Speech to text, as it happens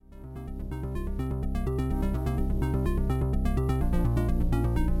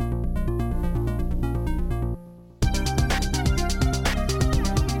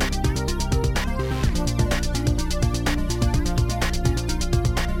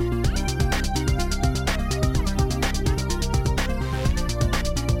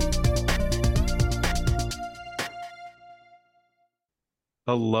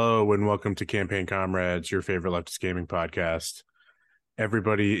Hello and welcome to Campaign Comrades, your favorite leftist gaming podcast.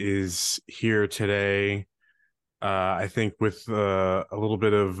 Everybody is here today. I think with a little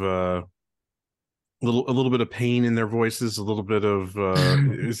bit of a little bit of pain in their voices, a little bit of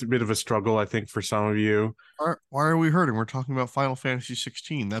it's a bit of a struggle. I think for some of you. Why are we hurting? We're talking about Final Fantasy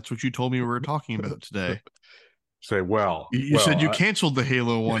 16. That's what you told me we were talking about today. Say, You said you canceled the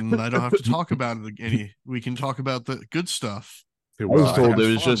Halo one, and I don't have to talk about it any. We can talk about the good stuff. I was told have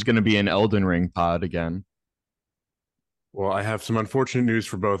it was just going to be an Elden Ring pod again. I have some unfortunate news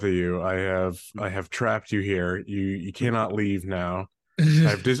for both of you. I have trapped you here. You cannot leave now.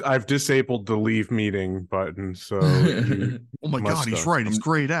 I've disabled the leave meeting button, so you Oh my god, he's right. It's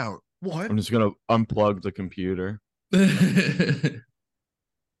grayed out. What? I'm just going to unplug the computer. Pull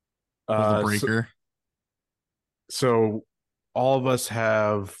the breaker. So all of us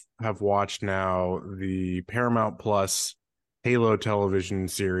have watched now the Paramount Plus Halo television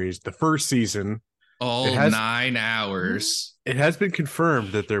series, the first season. All 9 hours. It has been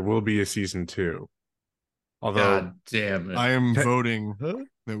confirmed that there will be a season 2. Although, God damn it. I am voting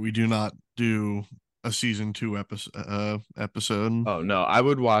that we do not do a season 2 episode. Oh, no. I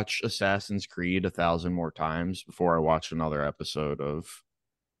would watch Assassin's Creed 1,000 more times before I watch another episode of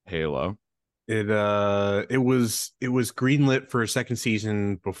Halo. It was greenlit for a second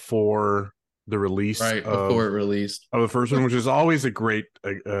season before the release, before it released of the first one, which is always a great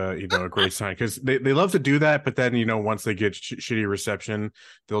a great sign, because they love to do that, but then once they get shitty reception,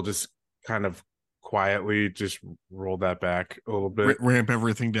 they'll just kind of quietly just roll that back a little bit, ramp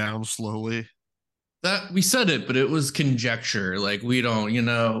everything down slowly. That we said it, but it was conjecture. Like, we don't,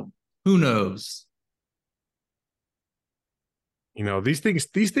 who knows? These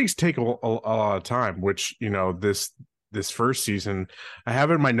things take a lot of time, which this first season, I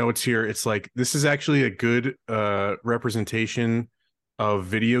have in my notes here, it's like this is actually a good representation of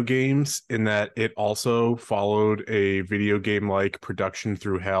video games, in that it also followed a video game like production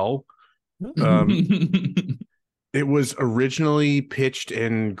through hell. It was originally pitched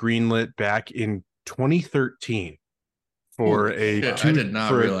and greenlit back in 2013 for I did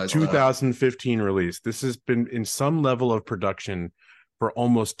not realize 2015 release. This has been in some level of production for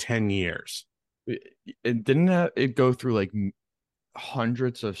almost 10 years. It didn't it go through like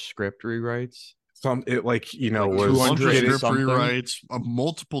hundreds of script rewrites? Was 200 script rewrites,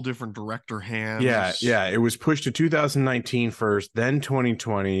 multiple different director hands. Yeah. It was pushed to 2019 first, then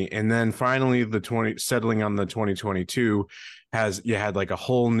 2020, and then finally settling on the 2022 you had like a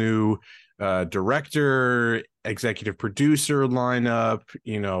whole new director, executive producer lineup,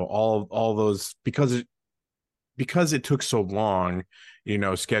 all those, because it took so long,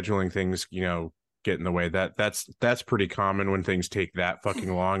 scheduling things, get in the way. That's pretty common when things take that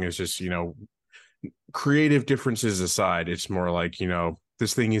fucking long. Is just, creative differences aside, it's more like,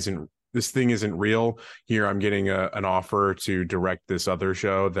 this thing isn't real. Here I'm getting an offer to direct this other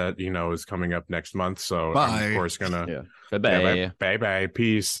show that is coming up next month, so I'm of course gonna bye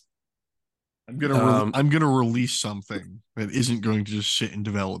peace. I'm gonna release something that isn't going to just sit in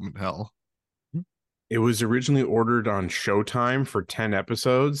development hell. It was originally ordered on Showtime for 10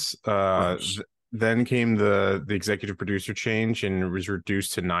 episodes. Then came the executive producer change, and it was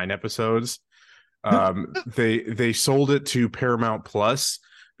reduced to 9 episodes. They sold it to Paramount Plus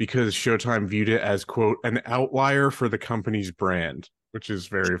because Showtime viewed it as, quote, an outlier for the company's brand, which is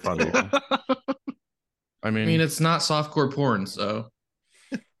very funny. I mean, it's not softcore porn, so.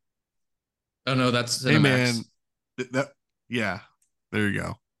 Oh no, that's Cinemax. Hey man, yeah, there you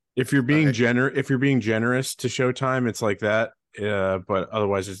go. If you're being generous to Showtime, it's like that. But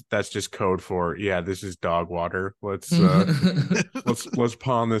otherwise, that's just code for, this is dog water. Let's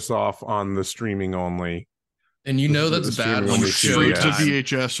pawn this off on the streaming only. And that's bad when straight to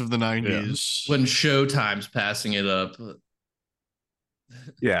VHS of the 90s. When Showtime's passing it up.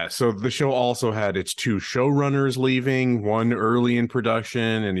 Yeah, so the show also had its 2 showrunners leaving, one early in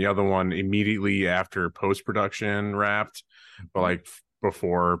production and the other one immediately after post-production wrapped, but like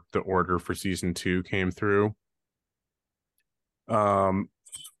before the order for season 2 came through.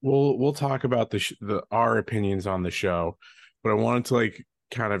 We'll talk about our opinions on the show, but I wanted to like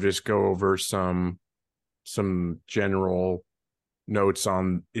kind of just go over some general notes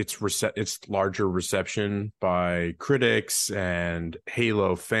on its larger reception by critics and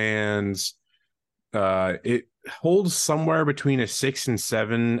Halo fans. It holds somewhere between a 6 and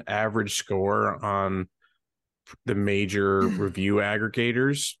 7 average score on the major review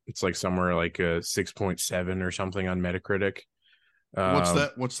aggregators. It's like somewhere like a 6.7 or something on Metacritic.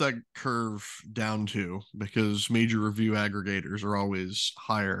 What's that curve down to? Because major review aggregators are always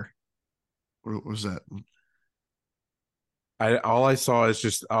higher. What was that? all I saw is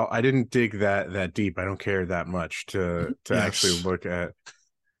just I didn't dig that deep. I don't care that much to actually Yes. look at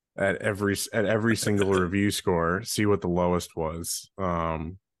every single review score, see what the lowest was.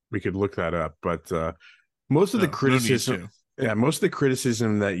 We could look that up, but most of the No need criticism, to. yeah, most of the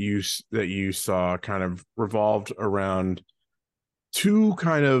criticism that you saw kind of revolved around two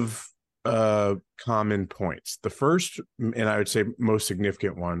kind of common points. The first, and I would say most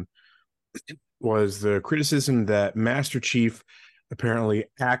significant one, was the criticism that Master Chief apparently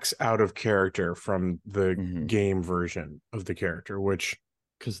acts out of character from the game version of the character, which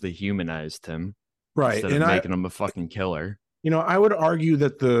Because they humanized him right, instead and of making him a fucking killer. I would argue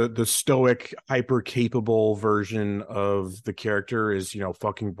that the stoic, hyper capable version of the character is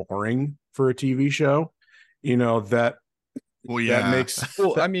fucking boring for a TV show. That Well, that yeah. makes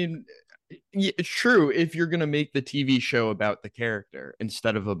Well, I mean, yeah, it's true if you're gonna make the TV show about the character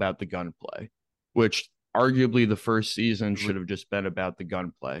instead of about the gunplay, which arguably the first season should have just been about the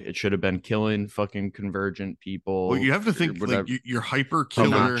gunplay. It should have been killing fucking convergent people. Well, you have to or think whatever, like your hyper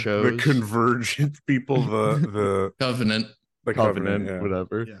from killer. the nachos, convergent people, the Covenant. covenant, covenant,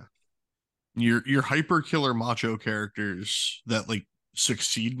 whatever. Yeah. Your hyper killer macho characters that like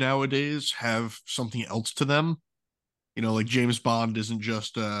succeed nowadays have something else to them. Like James Bond isn't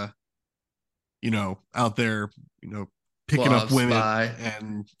just out there, picking up Love women spy.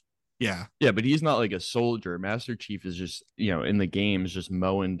 and yeah. Yeah, but he's not like a soldier. Master Chief is just, in the games, just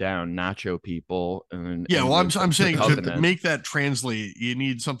mowing down nacho people. And Yeah, well, the I'm saying to Covenant. make that translate, you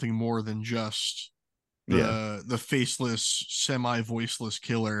need something more than just the faceless, semi-voiceless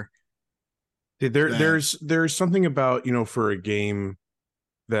killer. there's something about for a game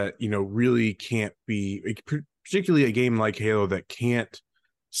that really can't be, particularly a game like Halo, that can't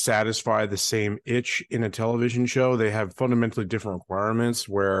satisfy the same itch in a television show. They have fundamentally different requirements,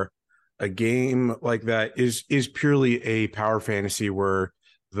 where a game like that is purely a power fantasy where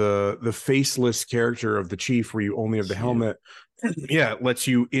the faceless character of the chief, where you only have the helmet, lets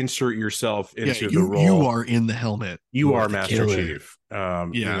you insert yourself into the role. You are in the helmet. You are Master Chief.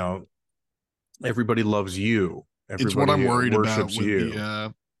 Everybody loves you. Everybody it's what I'm worried about worships with you.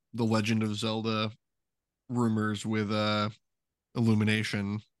 the Legend of Zelda rumors with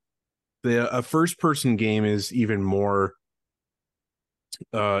Illumination. A first person game is even more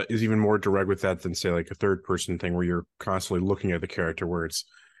direct with that than, say, like a third person thing where you're constantly looking at the character, where it's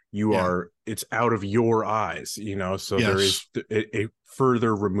out of your eyes, so there is it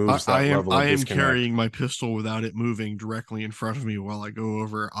further removes that level of disconnect. I am carrying my pistol without it moving directly in front of me while I go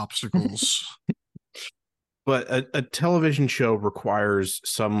over obstacles. But a television show requires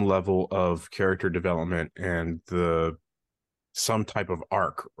some level of character development and some type of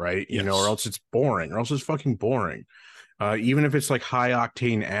arc, right? Yes. Or else it's boring, or else it's fucking boring. Even if it's like high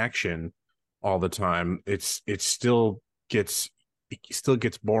octane action all the time, it still gets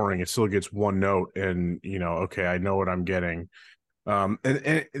boring. It still gets one note, and okay, I know what I'm getting.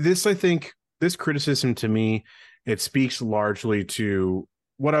 And this, I think, this criticism, to me, it speaks largely to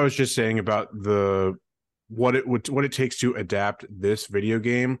what I was just saying about what it takes to adapt this video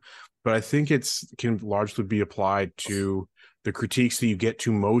game, but I think can largely be applied to the critiques that you get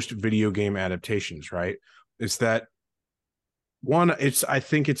to most video game adaptations, right? It's that one, I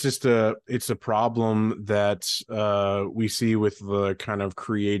think it's just a problem that we see with the kind of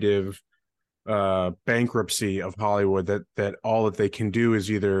creative bankruptcy of Hollywood, that all that they can do is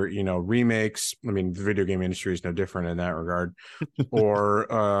either remakes. I mean, the video game industry is no different in that regard,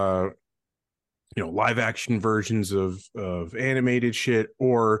 or live action versions of animated shit,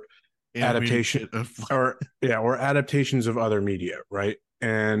 or adaptation or adaptations of other media, right?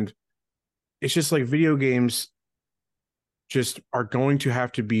 And it's just like video games just are going to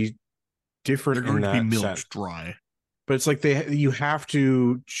have to be different. They're going to be milked dry. But it's like you have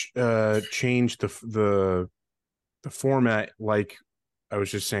to change the format, like I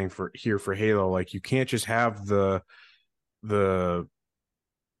was just saying for Halo. Like, you can't just have the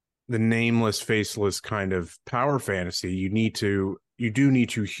nameless, faceless kind of power fantasy. You do need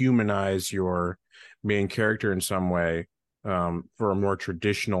to humanize your main character in some way, for a more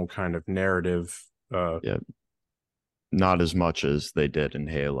traditional kind of narrative. Not as much as they did in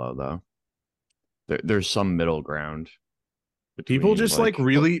Halo, though. There's some middle ground. People just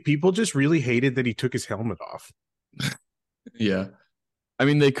really hated that he took his helmet off. Yeah. I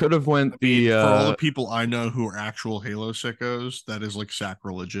mean, they could have went for all the people I know who are actual Halo sickos, that is like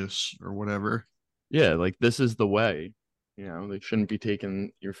sacrilegious or whatever. Yeah, like, this is the way. They shouldn't be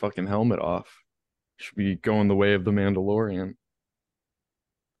taking your fucking helmet off. You should be going the way of the Mandalorian.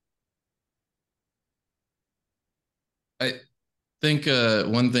 I think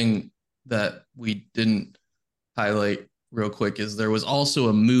one thing that we didn't highlight real quick is there was also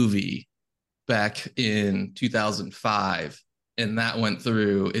a movie back in 2005, and that went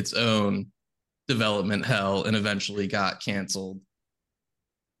through its own development hell and eventually got canceled.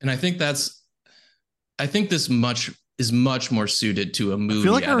 And I think this is much more suited to a movie. I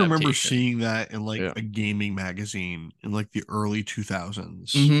feel like I remember adaptation. seeing that in like Yeah. a gaming magazine in like the early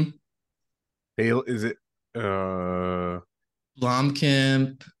 2000s. Mhm. Is it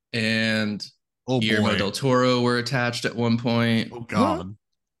Blomkamp and Oh Guillermo boy. del Toro were attached at one point. Oh god.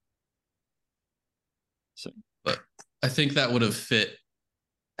 But I think that would have fit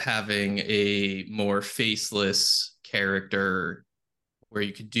having a more faceless character where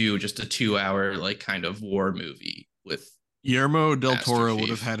you could do just a 2 hour like kind of war movie with Guillermo del Master Toro would Chief.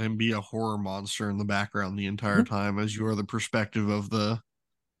 have had him be a horror monster in the background the entire time, as you are the perspective of the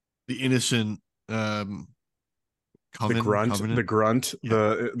innocent the Covenant. grunt? Yeah.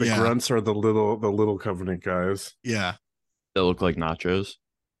 The Yeah. grunts are the little Covenant guys. Yeah. That look like nachos.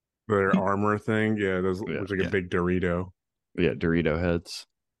 Their armor thing, yeah, those Yeah. looks like Yeah. a big Dorito. Yeah, Dorito heads.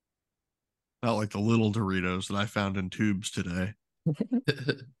 Not like the little Doritos that I found in tubes today.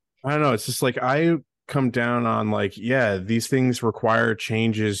 I don't know. It's just like I come down on like, yeah, these things require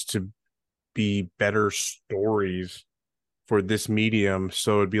changes to be better stories for this medium.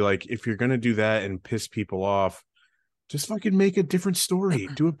 So it'd be like, if you're gonna do that and piss people off, just fucking make a different story.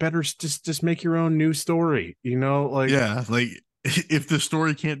 Do it better. Just make your own new story. You know, like Yeah, like if the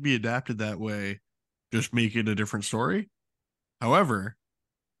story can't be adapted that way, just make it a different story. However,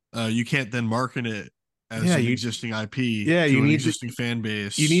 you can't then market it as Yeah, an you- existing IP. Yeah, to you an need existing fan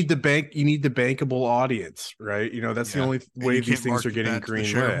base. you need the bankable audience, right? You know, that's the Yeah. only And way you these can't things are market getting that to the greenlit.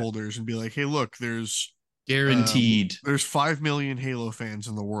 shareholders and be like, hey, look, there's Guaranteed. there's 5 million Halo fans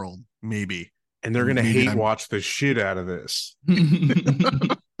in the world, maybe. And they're gonna Maybe hate I'm- watch the shit out of this.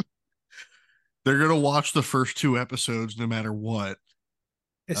 They're gonna watch the first 2 episodes no matter what.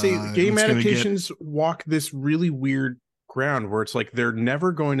 I say and game it's gonna get- adaptations walk this really weird ground where it's like they're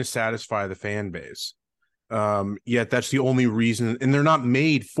never going to satisfy the fan base. Yet that's the only reason, and they're not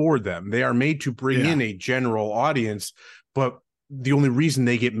made for them. They are made to bring Yeah. in a general audience, but the only reason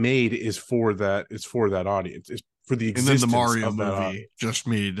they get made is for that. It's for that audience. It's for the And existence then the Mario of that movie audience. just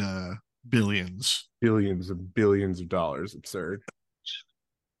made billions. Billions and billions of dollars. Absurd.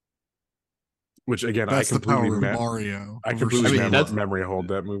 Which again, That's I the power completely of Mario. I versus completely I mean, Halo. that's- memory hold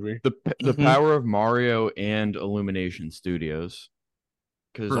that movie. The Mm-hmm. power of Mario and Illumination Studios.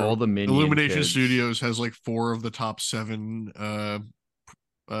 Because True. all the Minion Illumination kids- Studios has like 4 of the top 7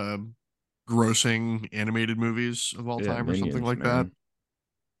 grossing animated movies of all Yeah, time or something Minions, like man.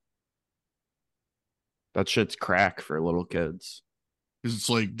 That shit's crack for little kids. that. Because it's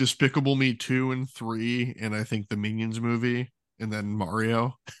like Despicable Me 2 and 3, and I think the Minions movie, and then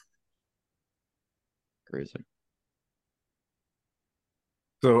Mario. Crazy.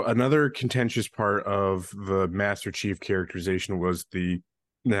 So another contentious part of the Master Chief characterization was the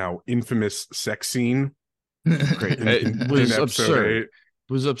now infamous sex scene. Great. in- It in was episode absurd. 8. It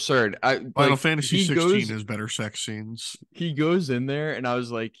was absurd. Final Fantasy he 16 goes, has better sex scenes. he goes in there, and I was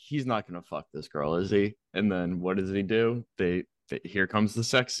like, he's not gonna fuck this girl, is he? And then what does he do? They here comes the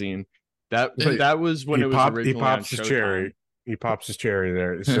sex scene. That was when he it was popped, he originally on pops his Showtime. cherry. He pops his cherry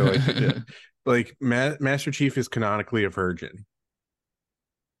there. So like, like Master Chief is canonically a virgin.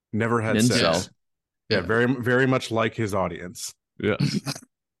 Never had Incel. sex. Yeah, very much like his audience. Yeah.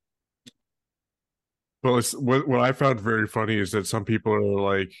 Well, what I found very funny is that some people are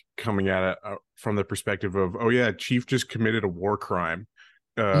like coming at it from the perspective of, oh yeah, Chief just committed a war crime.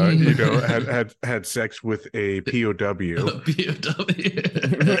 You know, had sex with a POW.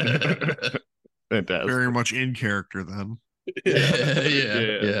 Fantastic. Very much in character then.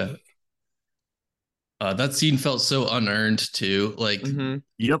 yeah. That scene felt so unearned too. Like, Mhm.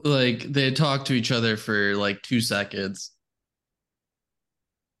 Yep. like they had talked to each other for like 2 seconds.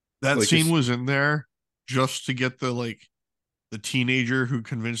 That Like scene it's- was in there just to get the teenager who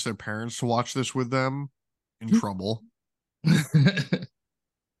convinced their parents to watch this with them in trouble.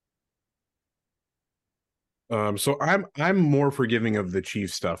 So I'm more forgiving of the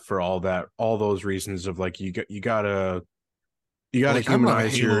Chief stuff for all those reasons of like you gotta Like, I'm not a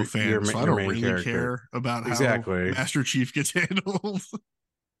humanize Halo your fan, your, so I your don't main really character. care about how Exactly. Master Chief gets handled.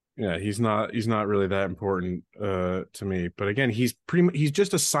 Yeah, he's not really that important to me. But again, he's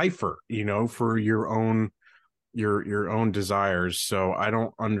just a cipher, you know, for your own desires. So I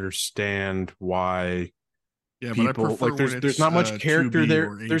don't understand why Yeah, but I people prefer like when there's it's, not much character 2B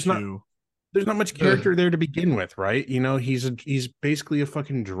there. or There's not A2. there's not much character there to begin with, right? You know, he's basically a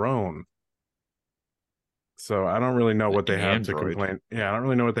fucking drone. So I don't really know what they An have to android. complain. Yeah, I don't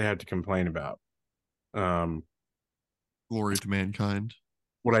really know what they had to complain about. Glory to mankind.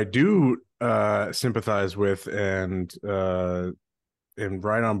 What I do sympathize with and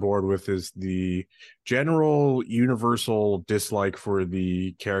right on board with is the general universal dislike for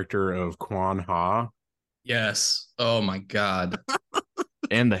the character of Kwan Ha. Yes. Oh my God.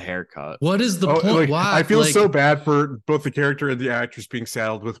 And the haircut. What is the point? Like, Why? I feel like, so bad for both the character and the actress being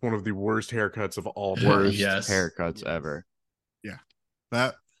saddled with one of the worst haircuts of all time. Worst Yes. haircuts Yes. ever.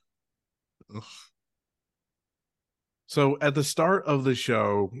 That. Ugh. So at the start of the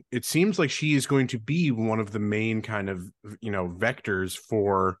show, it seems like she is going to be one of the main kind of, vectors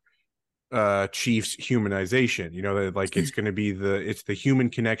for Chief's humanization. That like it's going to be the human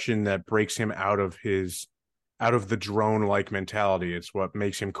connection that breaks him out of the drone like mentality. It's what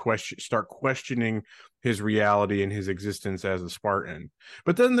makes him start questioning his reality and his existence as a Spartan.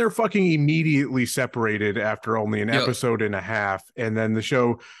 But then they're fucking immediately separated after only an episode and a half, and then the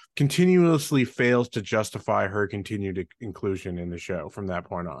show continuously fails to justify her continued inclusion in the show from that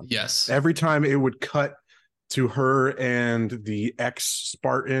point on. Yes. Every time it would cut to her and the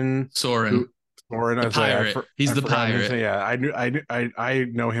ex-Spartan Soren. Soren, The pirate. He's the pirate. Yeah, I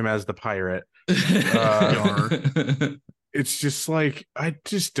know him as the pirate. It's just like, I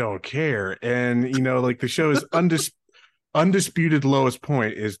just don't care. And like the show is undisputed lowest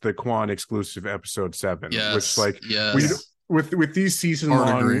point is the Kwan exclusive episode 7. Yes. Which like yes. with these season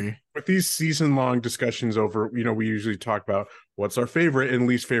long discussions over, we usually talk about what's our favorite and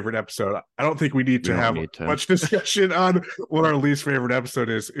least favorite episode. I don't think we need to have much discussion on what our least favorite episode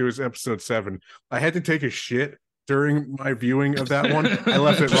is. It was episode 7. I had to take a shit during my viewing of that one. I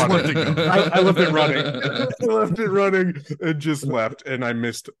left it running. I left it running. I left it running and just left, and I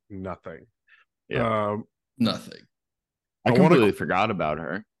missed nothing. Yeah. Nothing. I completely forgot about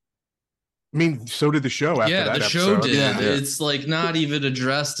her. I mean, so did the show after that the episode. show did. Yeah. It's like not even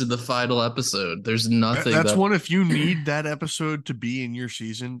addressed in the final episode. There's nothing. That's one. If you need that episode to be in your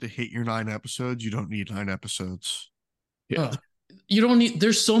season to hit your 9 episodes, you don't need 9 episodes. Yeah. You don't need.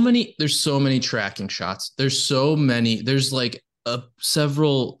 There's so many tracking shots. There's like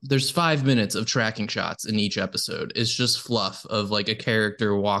there's 5 minutes of tracking shots in each episode. It's just fluff of like a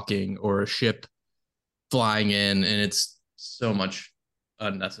character walking or a ship flying in, and it's so much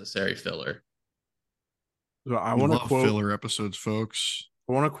unnecessary filler. So I want to quote filler episodes, folks.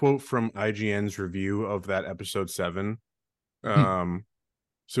 I want to quote from IGN's review of that episode 7.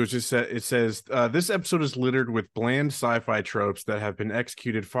 So it says this episode is littered with bland sci-fi tropes that have been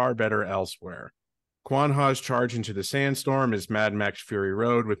executed far better elsewhere. Kwan Ha's charge into the sandstorm is Mad Max Fury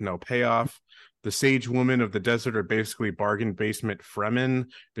Road with no payoff. The sage women of the desert are basically bargain basement Fremen,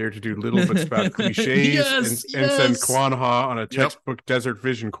 there to do little but spout cliches and send Kwan Ha on a textbook desert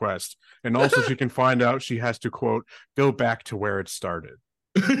vision quest. And also she can find out she has to, quote, go back to where it started.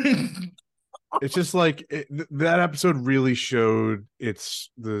 It's just like that episode really showed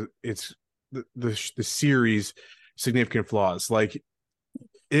the series' significant flaws. Like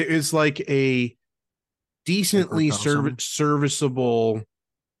it is like a decently serviceable,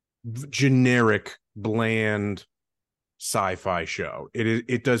 generic, bland sci-fi show.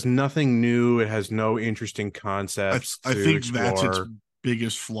 It does nothing new. It has no interesting concepts. I think that's its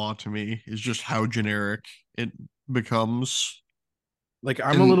biggest flaw to me, is just how generic it becomes. Like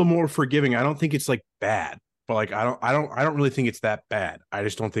I'm a little more forgiving. I don't think it's like bad, but like I don't really think it's that bad. I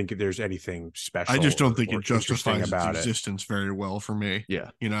just don't think there's anything special. I just don't think it justifies about its existence very well for me.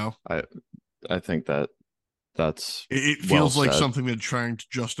 Yeah, I think that's it feels like something that's trying to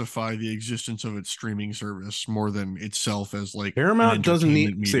justify the existence of its streaming service more than itself as like Paramount doesn't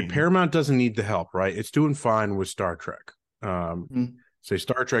need the help, right? It's doing fine with Star Trek. So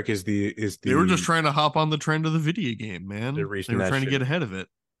Star Trek is the they were just trying to hop on the trend of the video game, man. They were trying to get ahead of it.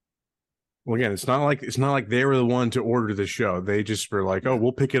 Well, again, it's not like they were the one to order the show. They just were like, oh,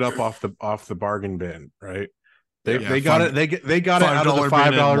 we'll pick it up off the bargain bin, right? They got it. They got it out of the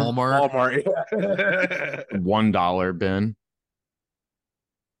 $5 Walmart. $1 bin.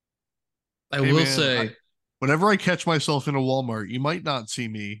 I will say, whenever I catch myself in a Walmart, you might not see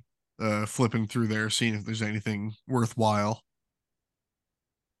me flipping through there, seeing if there's anything worthwhile.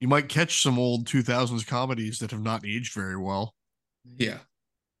 You might catch some old 2000s comedies that have not aged very well. Yeah.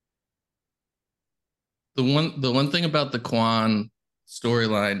 The one thing about the Kwan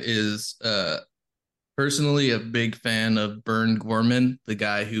storyline is personally a big fan of Bern Gorman, the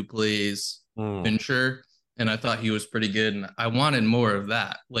guy who plays Fincher, and I thought he was pretty good, and I wanted more of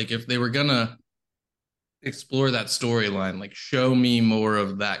that. Like if they were gonna explore that storyline, like show me more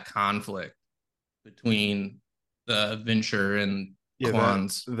of that conflict between Fincher and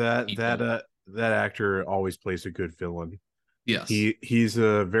Kwan's that actor always plays a good villain. Yes. He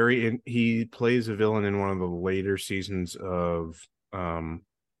plays a villain in one of the later seasons of The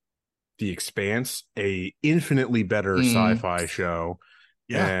Expanse, a infinitely better sci-fi show.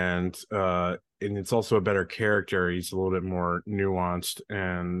 Yeah. And it's also a better character. He's a little bit more nuanced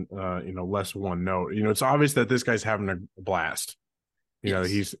and less one note. It's obvious that this guy's having a blast.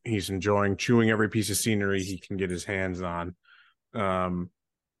 Yes. He's enjoying chewing every piece of scenery he can get his hands on.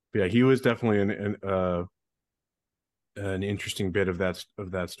 Yeah, he was definitely an interesting bit of that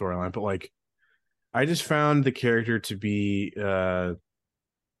storyline. But like, I just found the character to be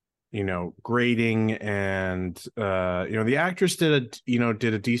grating, and the actress did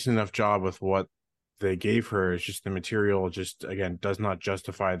a decent enough job with what they gave her. It's just the material just again does not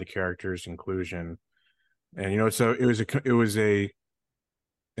justify the character's inclusion. And so it was a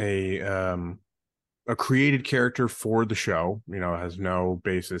created character for the show. Has no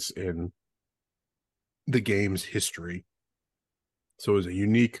basis in the game's history. So it was a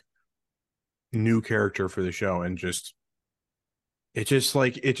unique new character for the show, and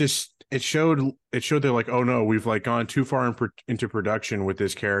it showed they're like, oh no, we've like gone too far into production with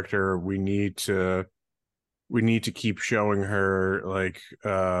this character. We need to keep showing her like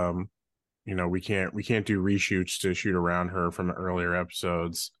we can't do reshoots to shoot around her from earlier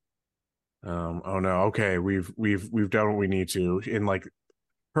episodes. Oh no, okay, we've done what we need to. And like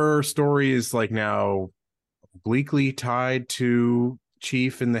her story is like now obliquely tied to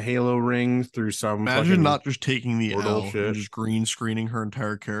Chief in the Halo ring through some Imagine not just taking the portal L shit. and just green screening her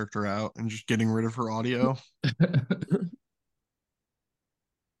entire character out and just getting rid of her audio.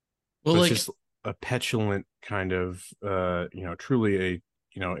 Well, like, it's just a petulant kind of truly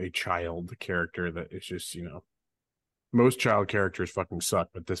a child character that is just most child characters fucking suck,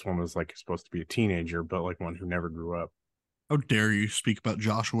 but this one was like supposed to be a teenager, but like one who never grew up. How dare you speak about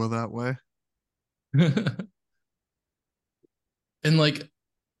Joshua that way? And like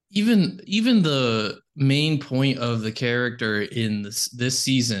even the main point of the character in this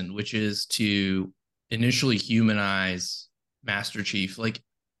season, which is to initially humanize Master Chief, like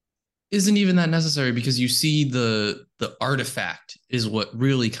isn't even that necessary, because you see the artifact is what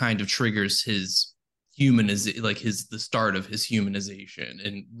really kind of triggers his the start of his humanization,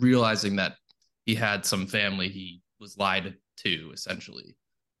 and realizing that he had some family he was lied to, essentially.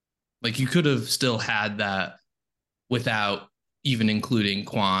 Like you could have still had that without even including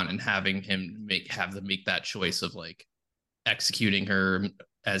Quan and having him make that choice of like executing her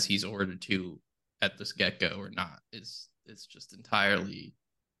as he's ordered to at this get-go or not. It's just entirely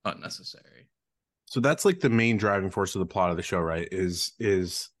unnecessary. So that's like the main driving force of the plot of the show, right? Is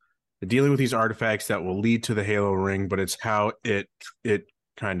dealing with these artifacts that will lead to the Halo ring, but it's how it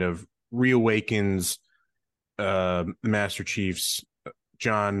kind of reawakens Master Chief's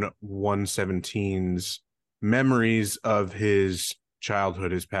John 117's memories of his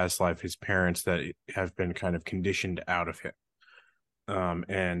childhood, his past life, his parents that have been kind of conditioned out of him.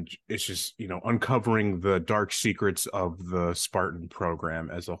 And it's just, uncovering the dark secrets of the Spartan program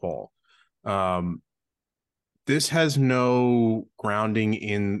as a whole. This has no grounding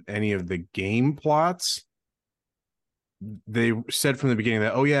in any of the game plots. They said from the beginning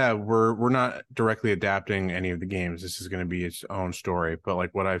that, oh yeah, we're not directly adapting any of the games. This is going to be its own story. But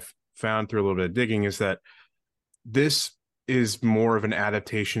like what I've found through a little bit of digging is that this is more of an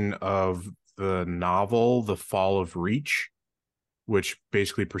adaptation of the novel, The Fall of Reach, which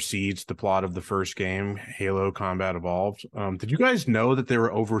basically precedes the plot of the first game, Halo Combat Evolved. Did you guys know that there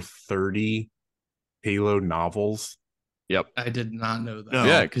were over 30 Halo novels? Yep. I did not know that. No.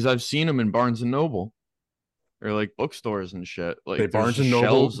 Yeah, because I've seen them in Barnes and Noble, or like bookstores and shit. Like Barnes and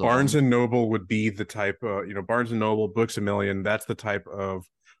Noble would be the type of, Barnes and Noble, Books A Million. That's the type of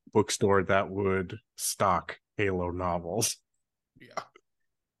bookstore that would stock Halo novels. Yeah.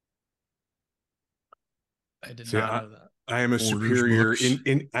 I did not know that. I am a superior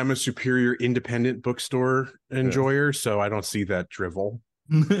I'm a superior independent bookstore enjoyer, so I don't see that drivel.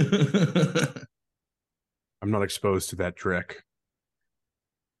 I'm not exposed to that trick.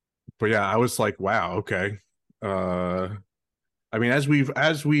 But yeah, I was like, wow, okay. I mean, as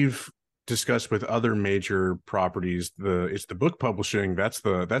we've discussed with other major properties, it's the book publishing that's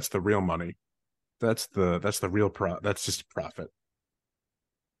the real money. That's the real that's just profit.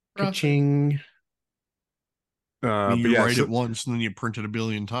 Ka-ching. You write it once and then you print it a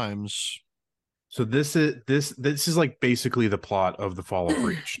billion times. So this is like basically the plot of The Fall of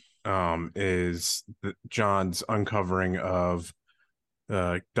Reach. Is John's uncovering of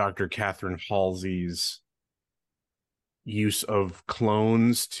Dr. Catherine Halsey's use of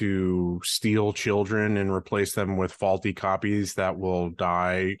clones to steal children and replace them with faulty copies that will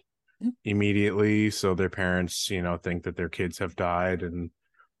die immediately, so their parents, think that their kids have died and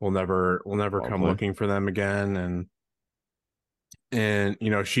will never come Probably. looking for them again. And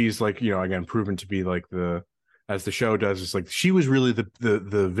she's like, again, proven to be like as the show does, it's like she was really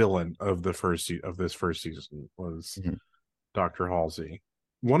the villain of this first season was Mhm. Dr. Halsey.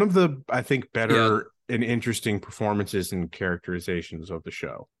 One of the, I think, better and interesting performances and characterizations of the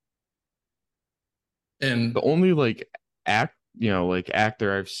show. And The only like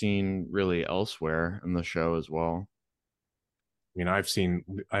actor I've seen really elsewhere in the show as well. I mean, I've seen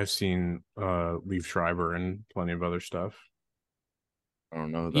Liev Schreiber and plenty of other stuff. I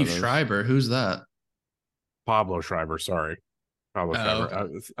don't know who that Eve is. Schreiber, who's that? Pablo Schreiber, sorry. Pablo Schreiber.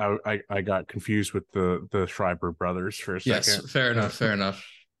 Okay. I got confused with the Schreiber brothers for a second. Yes, fair enough. Fair enough.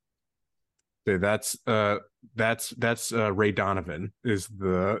 Okay, that's Ray Donovan is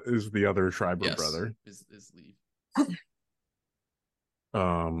the other Schreiber Yes, brother. is Lee.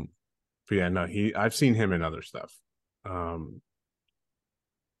 But yeah, no, I've seen him in other stuff. But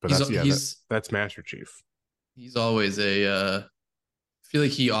that's Master Chief. He's always I feel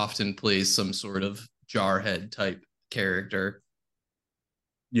like he often plays some sort of jarhead type character.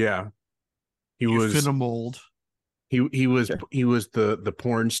 Yeah, You fit a mold. He was the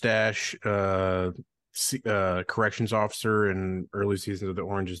porn stash corrections officer in early seasons of The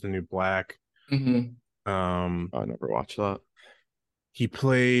Orange Is the New Black. Mm-hmm. I never watched that. He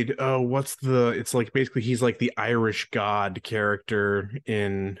played it's like basically he's like the Irish god character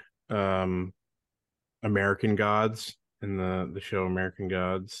in American Gods, in the show American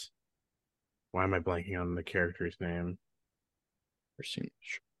Gods. Why am I blanking on the character's name? Never seen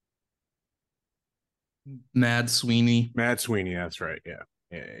much. Mad Sweeney. Mad Sweeney, that's right. Yeah.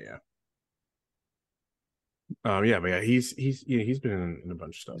 But yeah, he's been in a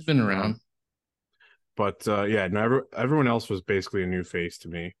bunch of stuff. He's been around. But no, everyone else was basically a new face to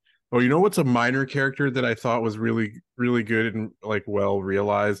me. Oh, you know what's a minor character that I thought was really, really good and like well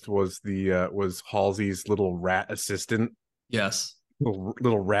realized was was Halsey's little rat assistant. Yes.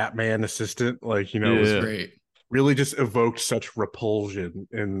 Little rat man assistant. Like, it was Great. Really just evoked such repulsion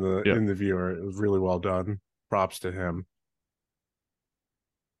in the viewer. It was really well done. Props to him.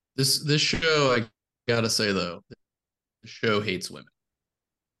 This show, I gotta say though, the show hates women.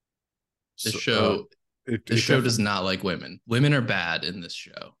 This show does not like women. Women are bad in this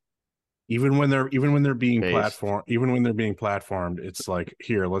show. Even when they're being platformed, it's like,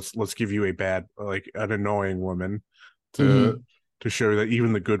 here, let's give you a bad, like an annoying woman to show that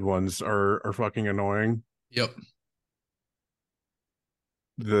even the good ones are fucking annoying. Yep.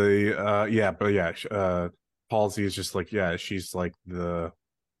 Halsey is just like, she's like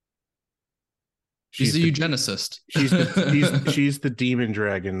she's the eugenicist. She's the demon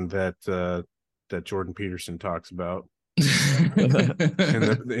dragon that Jordan Peterson talks about. In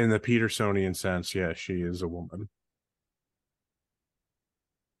the Petersonian sense, yeah, she is a woman.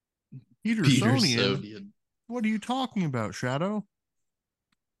 Petersonian? What are you talking about, Shadow?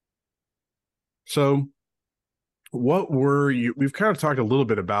 So, we've kind of talked a little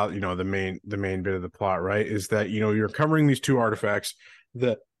bit about, the main bit of the plot, right? Is that, you're covering these two artifacts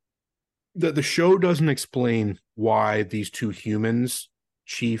that the show doesn't explain why these two humans,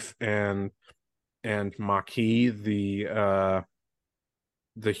 Chief and Maquis, the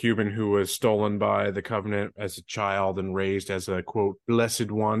human who was stolen by the Covenant as a child and raised as a, quote,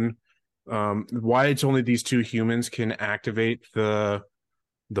 blessed one, why it's only these two humans can activate the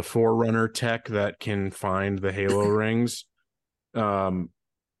Forerunner tech that can find the Halo rings. From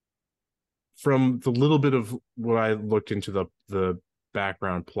the little bit of what I looked into the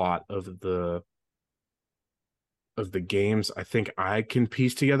background plot of the games, I think I can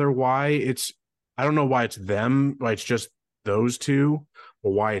piece together why I don't know why it's them, why it's just those two,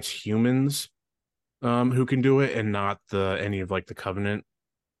 or why it's humans who can do it and not any of like the Covenant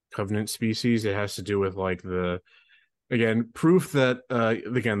species. It has to do with like proof that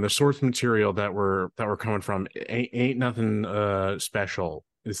the source material that we're coming from ain't nothing special.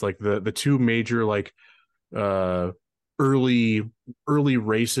 It's like the two major like early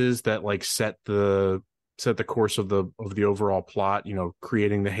races that like set the course of the overall plot,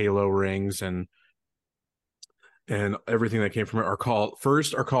 creating the Halo rings and everything that came from it are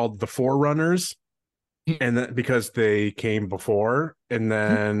called the Forerunners, and that because they came before, and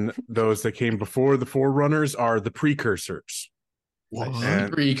then those that came before the Forerunners are the precursors.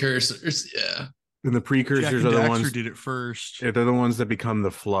 Precursors, yeah. And the precursors are the Daxter ones did it first. They're the ones that become the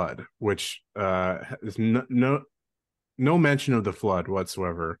Flood, which is no mention of the Flood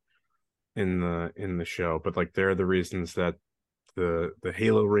whatsoever in the show, but like they're the reasons that the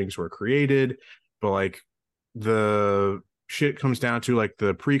Halo rings were created. But like the shit comes down to like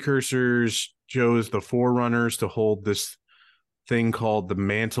the precursors chose the forerunners to hold this thing called the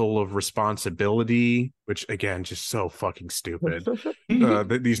mantle of responsibility, which again just so fucking stupid.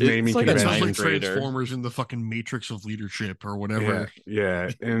 These naming like a That sounds conventions. like ninth grader. Transformers in the fucking Matrix of Leadership or whatever. Yeah,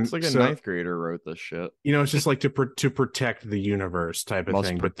 and It's like a so, ninth grader wrote this shit. it's just like to protect the universe type of Must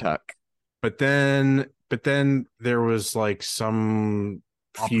thing. protect. But then there was like some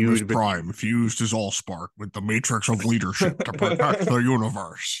Optimus feud. Prime fused his Allspark with the Matrix of Leadership to protect the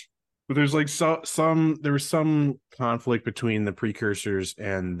universe. But there's like there was some conflict between the precursors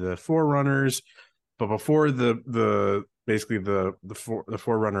and the forerunners. But before the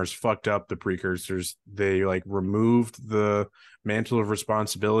forerunners fucked up the precursors, they like removed the mantle of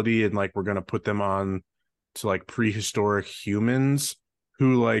responsibility and like we're gonna put them on to like prehistoric humans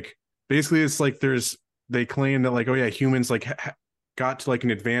who like basically it's like they claim that like, oh yeah, humans like got to like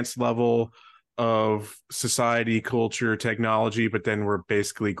an advanced level of society, culture, technology, but then we're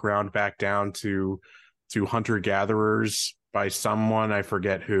basically ground back down to hunter gatherers by someone. I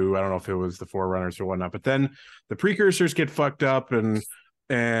forget who. I don't know if it was the forerunners or whatnot. But then the precursors get fucked up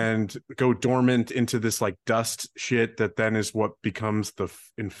and go dormant into this like dust shit that then is what becomes the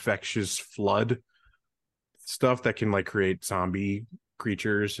infectious flood stuff that can like create zombie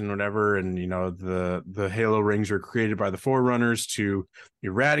creatures and whatever. And the Halo rings are created by the forerunners to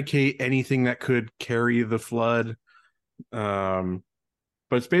eradicate anything that could carry the flood.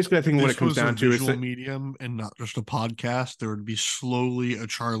 But it's basically, I think, what it comes down to is visual medium and not just a podcast. There would be slowly a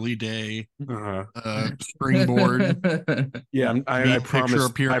Charlie Day springboard. Yeah, I promise.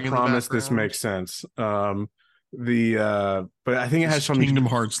 appearing I in the promise this background. makes sense. But I think it has something Kingdom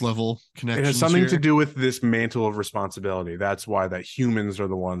Hearts level connections. It has something to here. do with this mantle of responsibility. That's why that humans are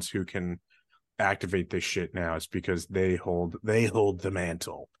the ones who can activate this shit now. It's because they hold the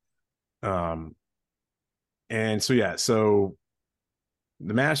mantle. And so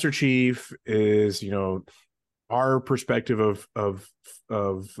the Master Chief is, our perspective of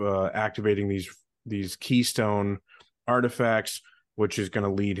activating these keystone artifacts, which is going to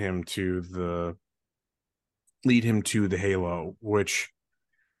lead him to the Halo, which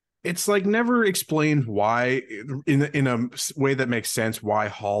it's like never explained why in a way that makes sense why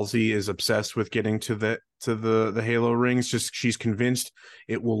Halsey is obsessed with getting to the Halo rings. Just she's convinced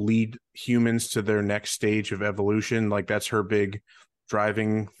it will lead humans to their next stage of evolution. Like that's her big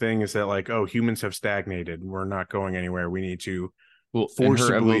driving thing, is that like, oh, humans have stagnated, we're not going anywhere, we need to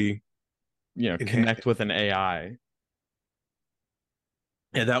forcibly connect with an AI.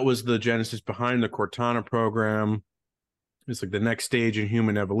 Yeah, that was the genesis behind the Cortana program. It's like the next stage in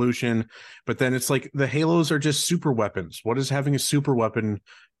human evolution. But then it's like the Halos are just super weapons. What does having a super weapon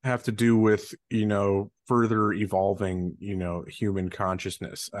have to do with, further evolving, human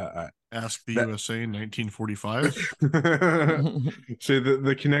consciousness? Ask the USA in 1945. So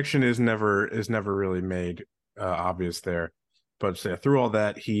the connection is never really made obvious there. But through all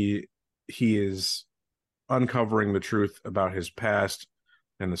that, he is uncovering the truth about his past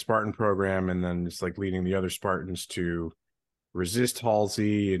and the Spartan program, and then it's like leading the other Spartans to resist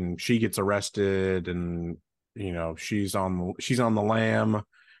Halsey, and she gets arrested, and she's on the lam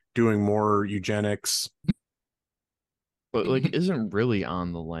doing more eugenics, but like isn't really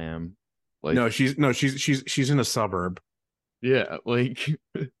on the lam. Like she's in a suburb. Yeah, like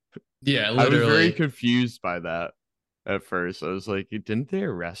yeah, I was very literally. confused by that at first. I was like, didn't they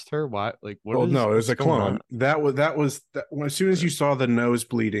arrest her? Why? Like, what? Well, no, it was a what's going clone. on? That was as soon as you saw the nose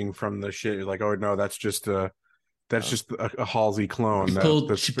bleeding from the shit, you're like, oh no, that's just a Halsey clone.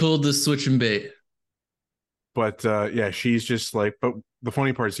 She pulled the switch and bait. But yeah, she's just like, but the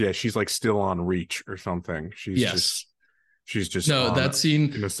funny part is, yeah, she's like still on Reach or something. She's just no, that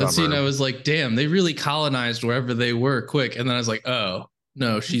scene I was like, damn, they really colonized wherever they were quick. And then I was like, oh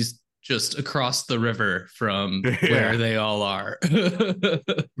no, she's just across the river from where they all are.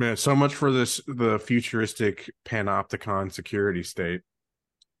 Man, so much for the futuristic panopticon security state.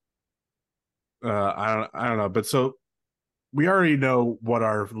 I don't know, but so we already know what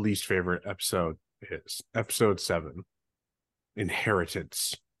our least favorite episode is. Episode 7,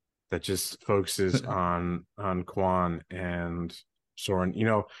 Inheritance, that just focuses on Quan and Soren.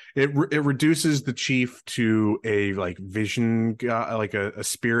 It reduces the Chief to a like vision guy, like a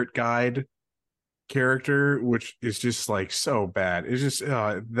spirit guide character, which is just like so bad. It's just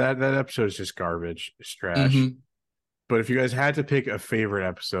that episode is just garbage. It's trash. Mm-hmm. But if you guys had to pick a favorite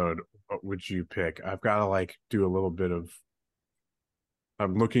episode, what would you pick? I've got to like do a little bit of.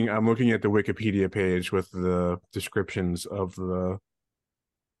 I'm looking at the Wikipedia page with the descriptions of the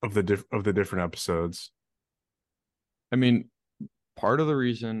different episodes. I mean, part of the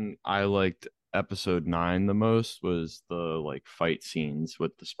reason I liked episode 9 the most was the like fight scenes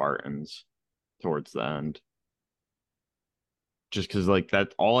with the Spartans towards the end. Just because like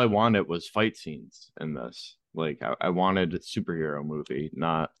that all I wanted was fight scenes in this. Like I wanted a superhero movie,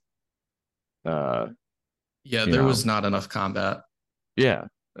 not Yeah, you there know, was not enough combat. yeah.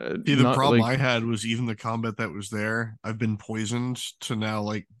 See, the Not problem like I had was even the combat that was there. I've been poisoned to now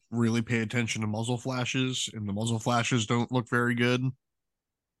like really pay attention to muzzle flashes, and the muzzle flashes don't look very good,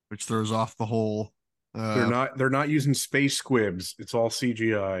 which throws off the whole. They're not using space squibs. It's all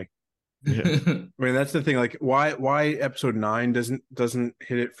CGI. yeah. I mean, that's the thing. Like, why episode 9 doesn't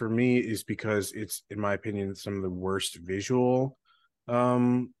hit it for me is because it's, in my opinion, some of the worst visual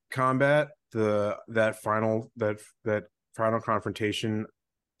combat. That final confrontation,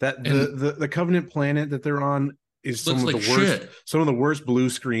 that the Covenant planet that they're on is some of Looks the like worst, shit. some of the worst blue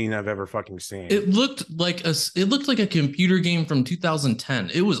screen I've ever fucking seen. It looked like a computer game from 2010.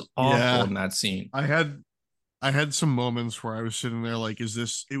 It was awful Yeah. in that scene. I had some moments where I was sitting there like, is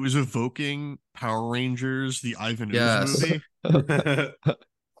this? It was evoking Power Rangers, the Ivan Ooze Yes. movie,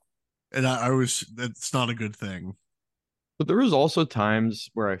 and I was. That's not a good thing. But there was also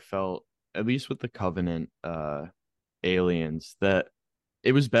times where I felt, at least with the Covenant aliens, that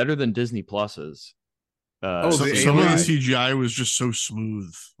it was better than Disney Plus's. Oh, Some the of the AI. CGI was just so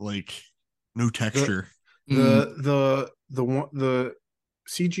smooth, like no texture. the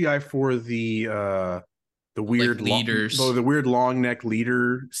CGI for the weird leaders. the weird long neck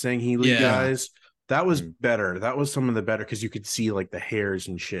leader Sangheili Yeah. guys, that was Mm. better. That was some of the better because you could see like the hairs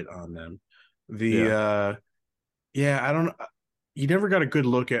and shit on them. I don't. You never got a good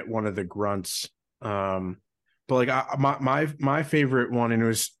look at one of the grunts. But like my favorite one, and it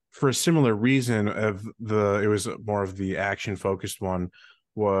was for a similar reason it was more of the action focused one,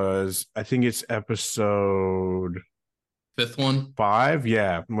 was I think it's episode Fifth one. 5,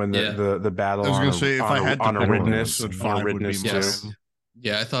 yeah, when the battle I was on gonna say if I had to on pick one, Eridnus, episode 5 would be Eridnus mine. Yes.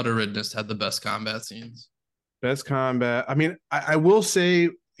 Yeah, I thought Eridnus had the best combat scenes. best combat. I mean, I will say,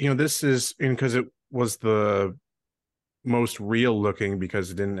 this is because it was the most real looking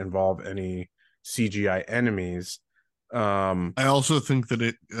because it didn't involve any CGI enemies. I also think that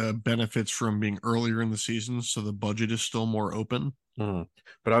it benefits from being earlier in the season, so the budget is still more open.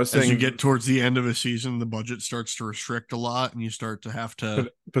 But I was As saying, you get towards the end of a season, the budget starts to restrict a lot, and you start to have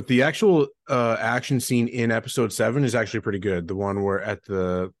to. but the actual action scene in episode 7 is actually pretty good. The one where at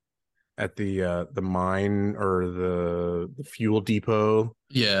the mine or the fuel depot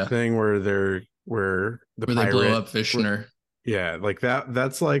Yeah, thing where the where they pirate, blow up Vishner. yeah, like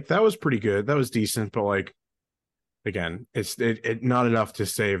that's like that was pretty good. That was decent, but like again, it's not enough to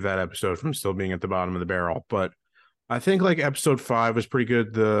save that episode from still being at the bottom of the barrel. But I think like episode 5 was pretty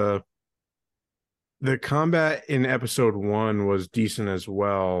good. The combat in episode 1 was decent as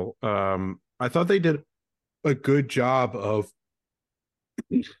well. I thought they did a good job of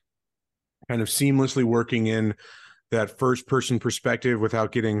kind of seamlessly working in that first person perspective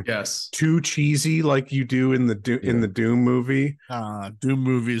without getting Yes. too cheesy like you do in the in the Doom movie. Doom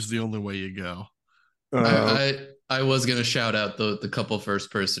movie is the only way you go. I was gonna shout out the couple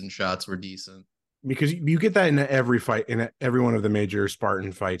first person shots were decent. Because you get that in every fight, in every one of the major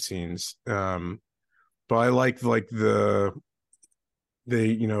Spartan fight scenes. But I like they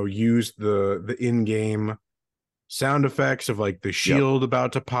used the in-game sound effects of like the shield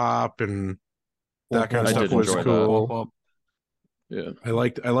about to pop and that kind of I stuff did was enjoy cool. Yeah. I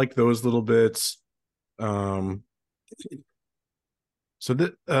liked those little bits. So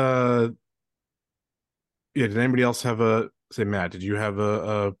that did anybody else have Matt, did you have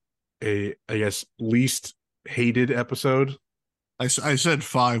a I guess least hated episode? I said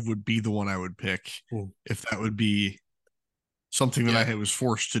 5 would be the one I would pick if that would be something that I was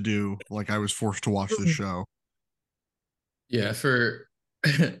forced to do, like I was forced to watch the show. Yeah, for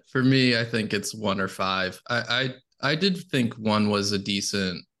me, I think it's 1 or 5. I did think 1 was a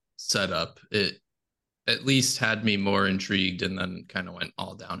decent setup. It at least had me more intrigued, and then kind of went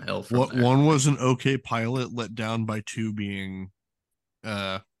all downhill from there. 1 was an okay pilot, let down by 2 being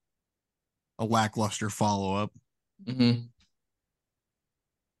a lackluster follow-up. Mm-hmm.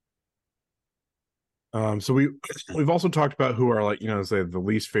 So we've also talked about who are like, say the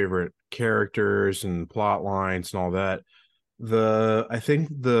least favorite characters and plot lines and all that. I think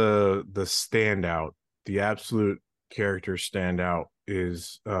the standout, the absolute character standout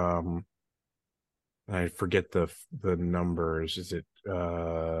is I forget the numbers. Is it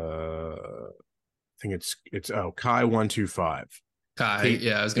I think it's Kai 125. Kai,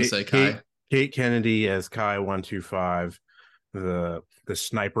 I was gonna say Kai. Kate Kennedy as Kai 125, the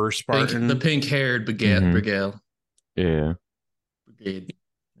sniper Spartan, the pink-haired brigade. Yeah. Brigade.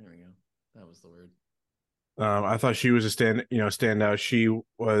 There we go. That was the I thought she was a standout. She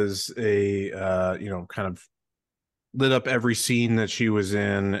was a kind of lit up every scene that she was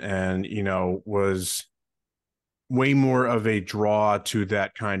in, and was way more of a draw to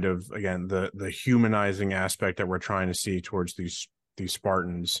that kind of, again, the humanizing aspect that we're trying to see towards these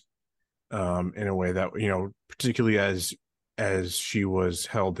Spartans, in a way that, particularly as she was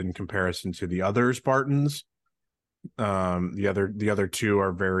held in comparison to the other Spartans. The other two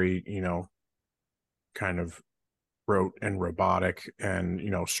are very, kind of rote and robotic, and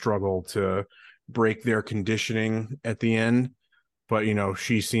struggle to break their conditioning at the end. But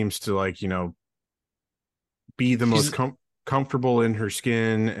she seems to, like, be the most comfortable in her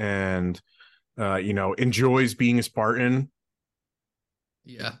skin, and enjoys being a Spartan.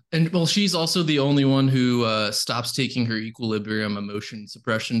 Yeah. And well, she's also the only one who stops taking her equilibrium emotion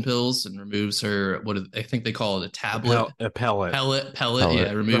suppression pills and removes her, I think they call it a tablet. A pellet. Pellet.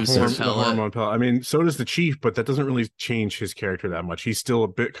 Yeah, removes her pellet. The hormone pellet. I mean, so does the chief, but that doesn't really change his character that much. He's still a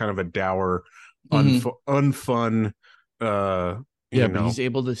bit kind of a dour, unfun. But he's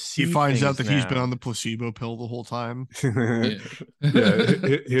able to see. He finds out that now. he's been on the placebo pill the whole time.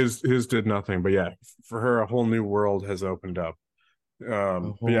 His did nothing. But yeah, for her, a whole new world has opened up.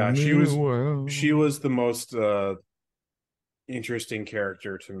 But yeah, she was the most interesting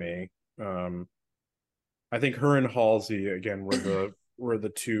character to me. I think her and Halsey again were the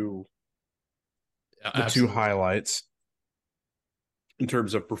two highlights in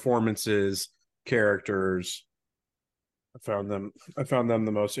terms of performances, characters. I found them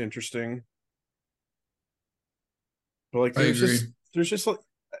the most interesting. But like, there's just like,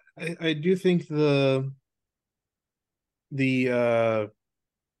 I do think the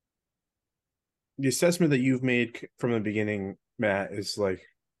assessment that you've made from the beginning, Matt, is like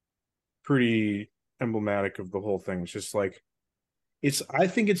pretty emblematic of the whole thing. It's just like, I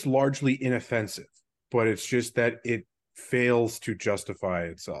think it's largely inoffensive, but it's just that it fails to justify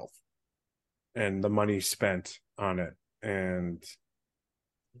itself and the money spent on it. And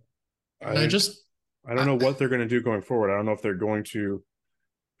I don't know what they're going to do going forward. I don't know if they're going to,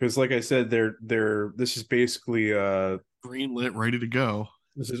 because like I said, this is basically greenlit, ready to go.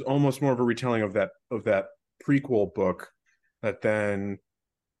 This is almost more of a retelling of that prequel book that then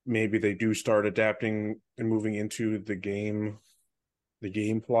maybe they do start adapting and moving into the game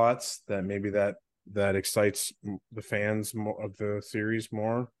plots, that maybe that excites the fans of the series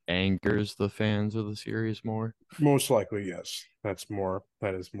more, angers the fans of the series more. Most likely, yes. That is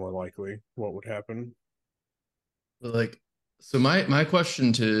more likely what would happen. Like, so my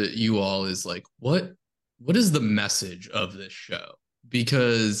question to you all is like, what is the message of this show?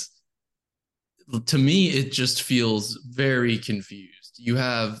 Because to me, it just feels very confused. You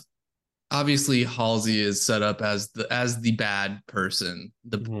have, obviously, Halsey is set up as the bad person,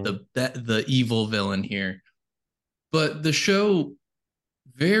 the evil villain here. But the show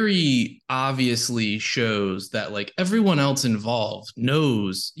very obviously shows that, like, everyone else involved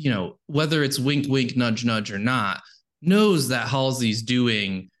knows, whether it's wink, wink, nudge, nudge or not, knows that Halsey's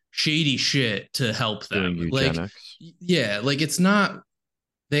doing shady shit to help them. Like, yeah, like, it's not,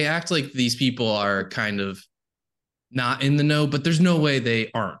 they act like these people are kind of not in the know, but there's no way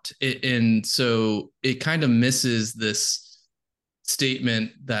they aren't. And so it kind of misses this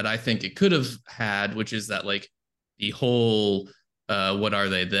statement that I think it could have had, which is that, like, the whole what are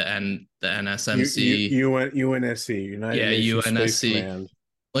they, the NSMC, UNSC, United Nations UNSC Space Command.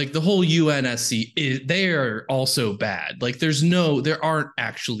 Like, the whole UNSC they are also bad. Like, there aren't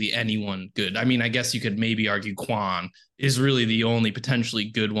actually anyone good. I mean, I guess you could maybe argue Kwan is really the only potentially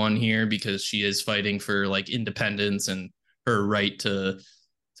good one here, because she is fighting for, like, independence and her right to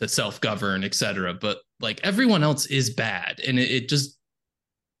self-govern, etc. But, like, everyone else is bad, and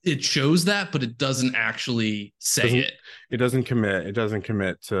it shows that, but it doesn't actually say it. It doesn't commit. It doesn't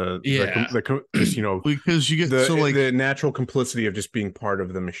commit to because you get the natural complicity of just being part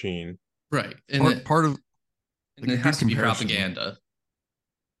of the machine, right? And part of, and it has to be propaganda.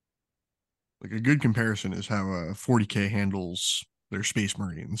 Like, a good comparison is how 40K handles their Space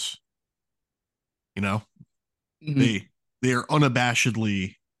Marines. They are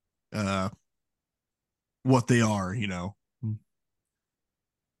unabashedly what they are.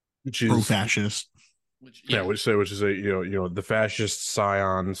 Which is pro-fascist. Which is the fascist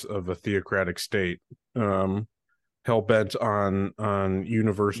scions of a theocratic state, hell bent on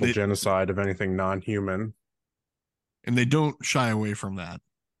universal genocide of anything non-human, and they don't shy away from that,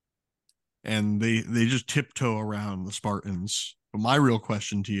 and they just tiptoe around the Spartans. But my real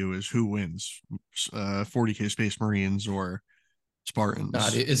question to you is, who wins, 40K Space Marines or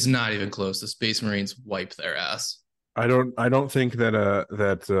Spartans? It's not even close. The Space Marines wipe their ass. I don't think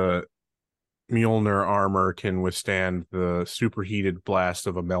that Mjolnir armor can withstand the superheated blast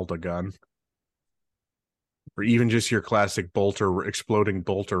of a melta-gun, or even just your classic exploding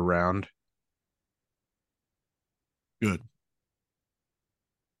bolter round. Good.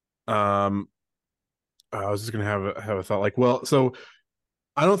 I was just gonna have a thought like, well, so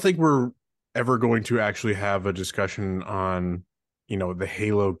I don't think we're ever going to actually have a discussion on, the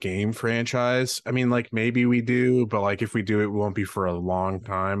Halo game franchise. I mean, like maybe we do, but like if we do, it won't be for a long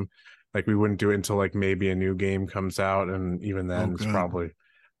time. Like we wouldn't do it until like maybe a new game comes out, and even then, it's probably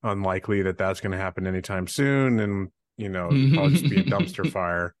unlikely that that's going to happen anytime soon. And it'll probably just be a dumpster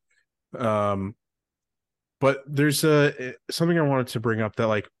fire. But there's something I wanted to bring up that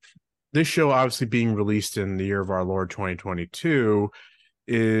like this show obviously being released in the year of our Lord 2022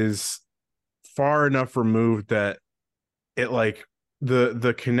 is far enough removed that it like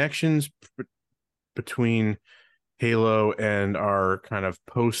the connections between Halo and our kind of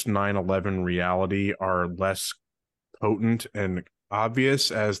post 9/11 reality are less potent and obvious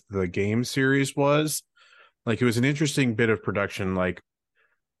as the game series was. Like it was an interesting bit of production. Like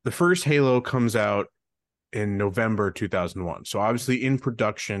the first Halo comes out in November 2001. So obviously in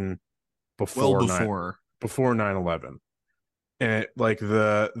production before 9/11. And it, like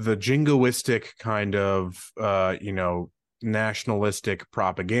the jingoistic kind of nationalistic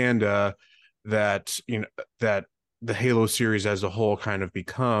propaganda that that the Halo series as a whole kind of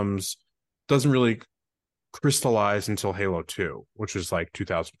becomes doesn't really crystallize until Halo 2, which was like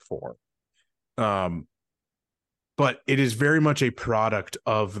 2004. But it is very much a product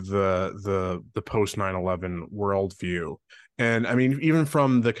of the post 9/11 worldview. And I mean, even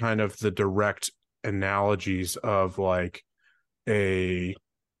from the kind of the direct analogies of like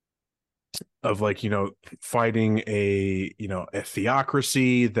fighting a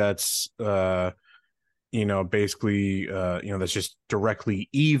theocracy that's basically that's just directly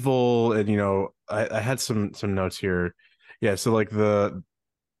evil. And I had some notes here. Yeah, so like the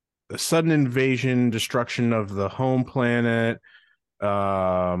sudden invasion, destruction of the home planet.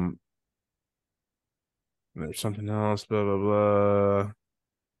 There's something else, blah blah blah.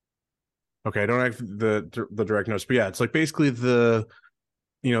 Okay, I don't have the direct notes, but yeah, it's like basically the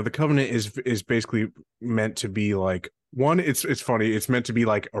Covenant is basically meant to be like one. It's funny. It's meant to be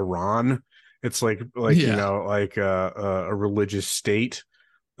like Iran. It's like like a religious state,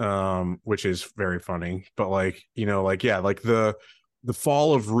 which is very funny. But like like the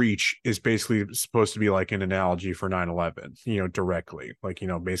fall of Reach is basically supposed to be like an analogy for 9/11. Directly like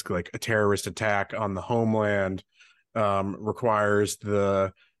basically like a terrorist attack on the homeland requires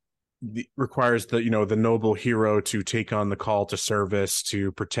the the noble hero to take on the call to service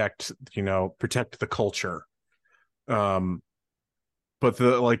to protect the culture. But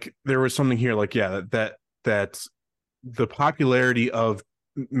there was something here like that the popularity of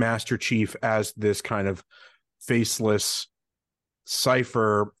Master Chief as this kind of faceless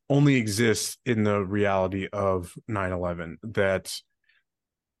cipher only exists in the reality of 9/11.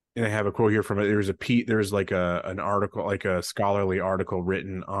 And I have a quote here from it. There's like an article, like a scholarly article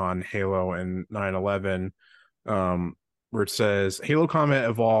written on Halo and 9/11, where it says Halo Combat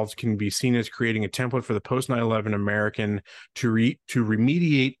Evolved can be seen as creating a template for the post 9/11 American to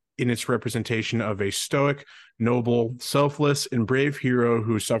remediate in its representation of a stoic, noble, selfless, and brave hero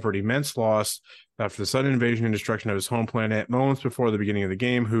who suffered immense loss after the sudden invasion and destruction of his home planet moments before the beginning of the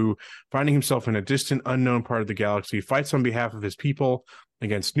game, who, finding himself in a distant, unknown part of the galaxy, fights on behalf of his people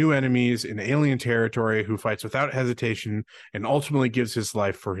against new enemies in alien territory, who fights without hesitation and ultimately gives his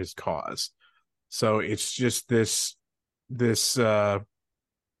life for his cause. So it's just this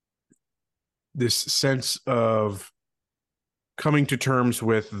sense of coming to terms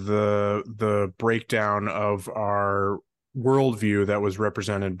with the breakdown of our worldview that was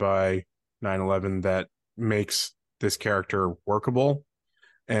represented by 9/11 that makes this character workable.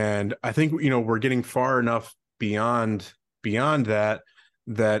 And I think we're getting far enough beyond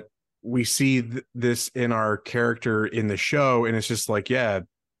that we see this in our character in the show, and it's just like, yeah,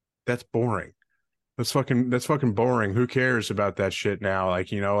 that's boring. That's fucking boring. Who cares about that shit now?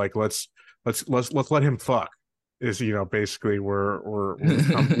 Like, like let's let him fuck is basically where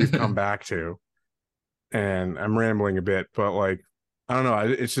we've come back to. And I'm rambling a bit, but like I don't know,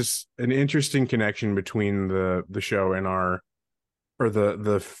 it's just an interesting connection between the show and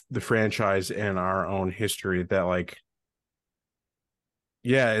the franchise and our own history that like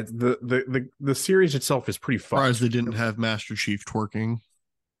the series itself is pretty fucked. Surprised they didn't have Master Chief twerking.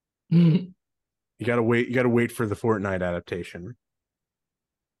 You gotta wait for the Fortnite adaptation.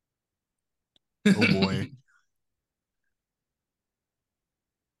 Oh boy.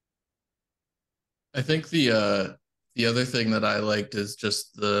 I think the other thing that I liked is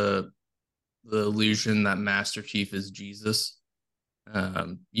just the the illusion that Master Chief is Jesus.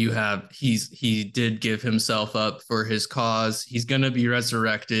 He did give himself up for his cause. He's gonna be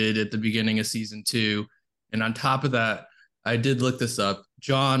resurrected at the beginning of season 2, and on top of that, I did look this up.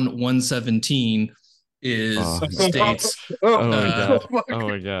 John 1:17 states, Oh my god. my Oh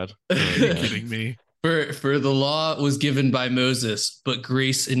my god. Are you kidding me? For the law was given by Moses, but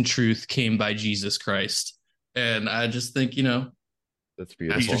grace and truth came by Jesus Christ. And I just think, That's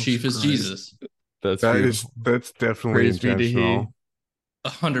beautiful. Master Chief is Christ. Jesus. That's That beautiful. that's definitely Praise be to he. intentional.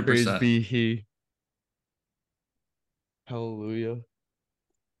 100%. Praise be he. Hallelujah.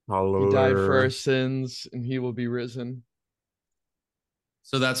 He died for our sins and he will be risen.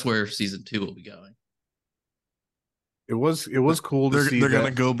 So that's where season 2 will be going. It was cool to see They're that.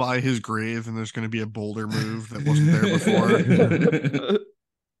 gonna go by his grave, and there's gonna be a boulder move that wasn't there before.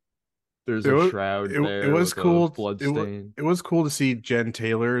 There's It a was- shroud it there. was with a cool. Blood It wa- stain. It was cool to see Jen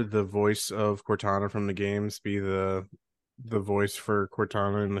Taylor, the voice of Cortana from the games, be the voice for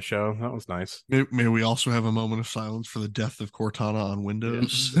Cortana in the show. That was nice. May we also have a moment of silence for the death of Cortana on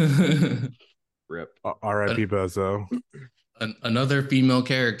Windows? Rip. R.I.P. Bozo. Another female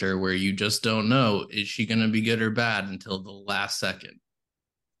character where you just don't know, is she going to be good or bad until the last second?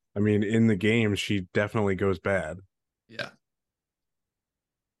 I mean, in the game, she definitely goes bad. Yeah.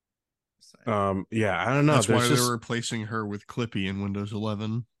 Yeah, I don't know. That's why There's they just were replacing her with Clippy in Windows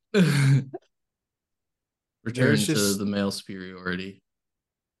 11. Return There's to just- the male superiority.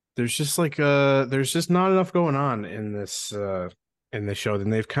 there's just like there's just not enough going on in this show. Then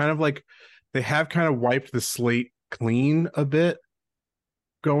they have kind of wiped the slate clean a bit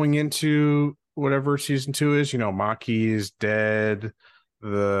going into whatever season 2 is. Maki is dead.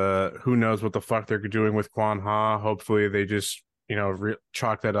 Who knows what the fuck they're doing with Quan Ha. Hopefully they just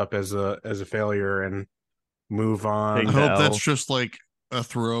chalk that up as a failure and move on. I Take hope L. that's just like a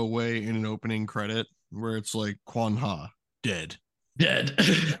throwaway in an opening credit where it's like Quan Ha dead. Dead.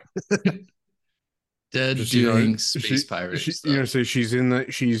 Dead Just, doing space pirate stuff. So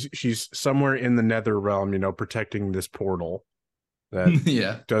she's somewhere in the nether realm, protecting this portal that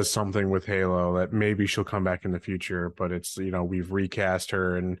Yeah. does something with Halo, that maybe she'll come back in the future, but it's we've recast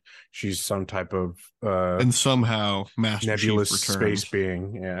her and she's some type of And somehow Master nebulous Chief returns. space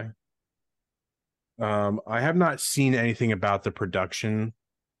being. Yeah. I have not seen anything about the production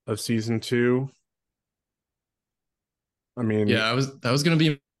of season 2. I mean, Yeah, that was going to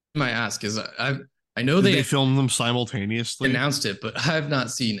be my ask, is I know Did they they film them simultaneously? announced it, but I've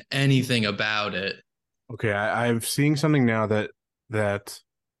not seen anything about it. okay, I'm seeing something now that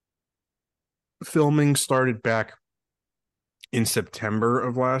filming started back in September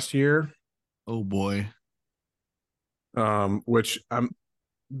of last year. Oh boy. Which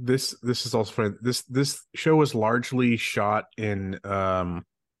this is also funny. This show was largely shot in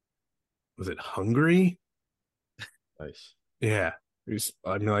was it Hungary? Nice. Yeah.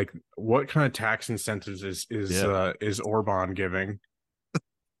 I mean, like, what kind of tax incentives is Orban giving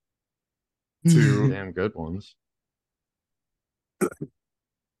to? Damn good ones.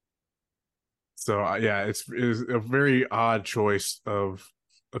 So yeah, it's a very odd choice of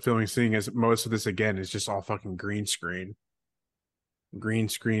filming, seeing as most of this again is just all fucking green screen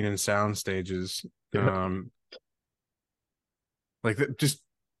and sound stages. Yeah. Just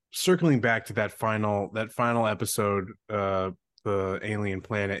circling back to that final episode, the alien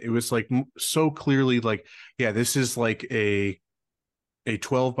planet. It was like so clearly like, yeah, this is like a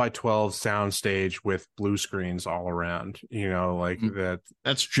 12 by 12 sound stage with blue screens all around. That.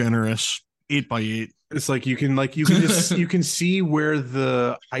 That's generous. 8 by 8. It's like you can just you can see where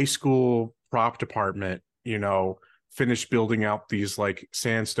the high school prop department finished building out these like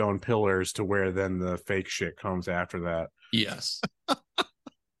sandstone pillars to where then the fake shit comes after that. Yes.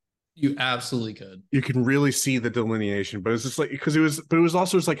 You absolutely could. You can really see the delineation, but it's just like it was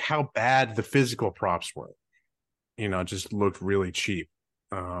also just like how bad the physical props were. Just looked really cheap.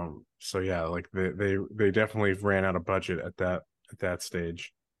 So yeah, like they definitely ran out of budget at that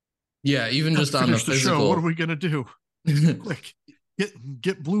stage. Yeah, even just on the Finish the physical. show. What are we gonna do? Quick,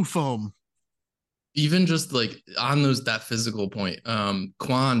 get blue foam. Even just like on that physical point,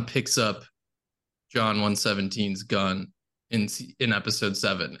 Quan picks up John 117's gun in episode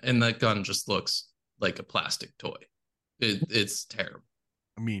 7, and that gun just looks like a plastic toy. It's terrible.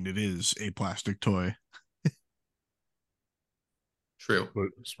 I mean, it is a plastic toy. True.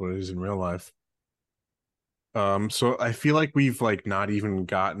 It's what it is in real life. So I feel like we've like not even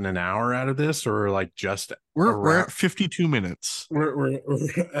gotten an hour out of this, or like just We're at 52 minutes. we're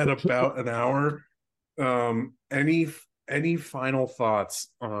at about an hour. Any final thoughts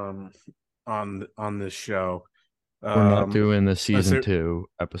on this show? We're not doing the season say- 2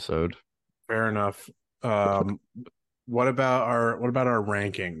 episode. Fair enough. Um, what about our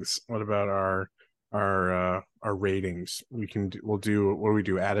rankings? What about our ratings? We'll do what do we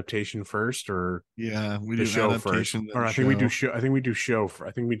do? Adaptation first or Yeah, we the do show first? adaptation, Or then I think we do show. show. I think we do show.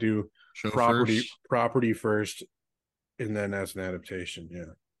 I think we do Show property first. property first, and then as an adaptation. Yeah,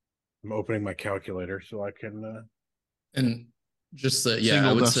 I'm opening my calculator so I can. And just yeah, I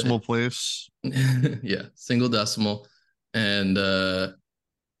Single would decimal say place. yeah, single decimal. And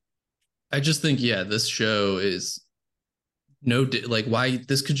I just think yeah, this show is like why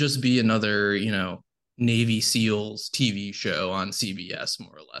this could just be another, Navy SEALs TV show on CBS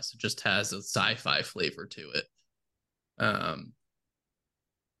more or less. It just has a sci-fi flavor to it.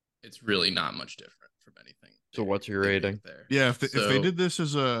 It's really not much different from anything. So what's your they make rating? there? Yeah, if they So did this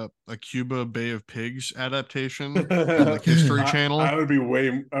as a Cuba Bay of Pigs adaptation on the History Channel, I would be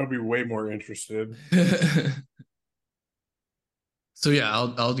way more interested. so yeah,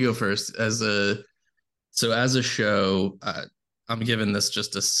 I'll go first as a show. I'm giving this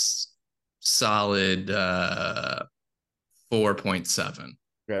just a solid 4.7.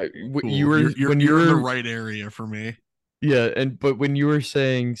 Right. cool. You were you're in the right area for me. Yeah, but when you were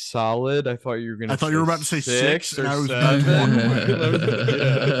saying solid, I thought you were gonna. I thought you were about to say six, or and I was about to walk seven. away.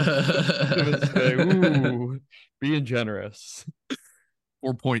 I was gonna say, ooh, being generous.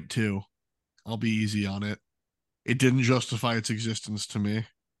 4.2. I'll be easy on it. It didn't justify its existence to me.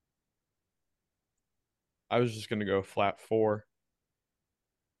 I was just gonna go flat 4.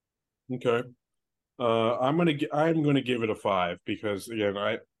 Okay. I'm gonna give it a 5 because again,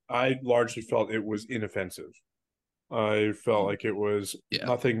 I largely felt it was inoffensive. I felt like it was Yeah.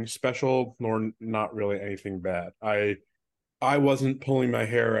 nothing special nor not really anything bad. I wasn't pulling my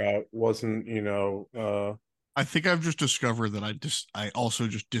hair out, wasn't, I think I've just discovered that I also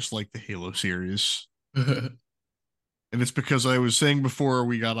just dislike the Halo series. And it's because I was saying before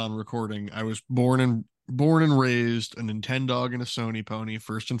we got on recording, I was born and raised a Nintendog and a Sony pony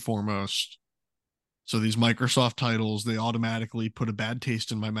first and foremost. So these Microsoft titles, they automatically put a bad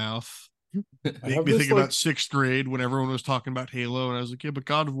taste in my mouth. Make me think about sixth grade when everyone was talking about Halo, and I was like, yeah, but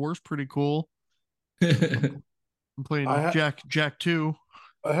God of War's pretty cool. I'm playing Jack 2.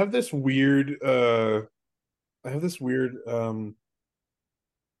 I have this weird I don't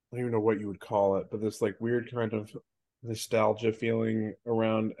even know what you would call it, but this like weird kind of nostalgia feeling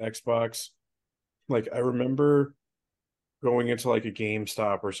around Xbox. Like I remember going into like a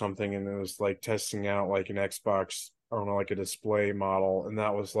GameStop or something and it was like testing out like an Xbox, I don't know, like a display model, and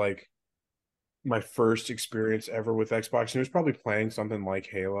that was like my first experience ever with Xbox. And it was probably playing something like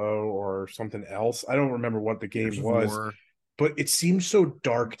Halo or something else. I don't remember what the game was, but it seemed so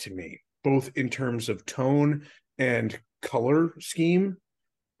dark to me, both in terms of tone and color scheme.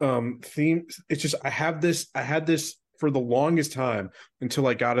 Theme. It's just I had this for the longest time until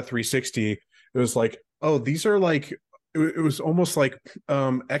I got a 360. It was like, oh, these are like it was almost like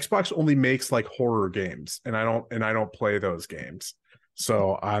Xbox only makes like horror games, and I don't play those games.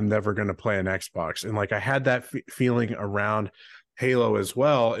 So I'm never going to play an Xbox. And like I had that feeling around Halo as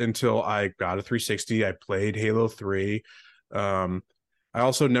well until I got a 360. I played Halo 3. I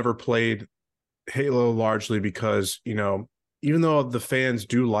also never played Halo largely because, even though the fans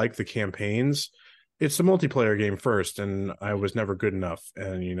do like the campaigns, it's a multiplayer game first, and I was never good enough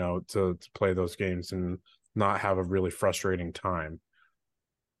and to play those games and not have a really frustrating time.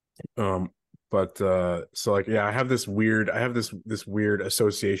 But so like yeah, I have this weird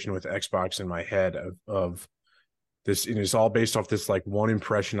association with Xbox in my head of this, and it's all based off this like one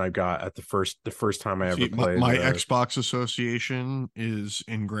impression I got at the first time I ever played. My Xbox association is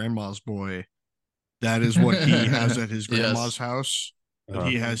in Grandma's Boy. That is what he has at his grandma's house.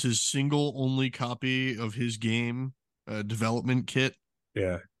 He has his single only copy of his game development kit.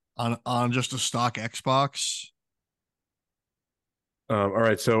 Yeah. On just a stock Xbox. All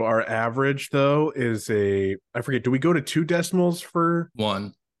right, so our average though is I forget. Do we go to 2 decimals for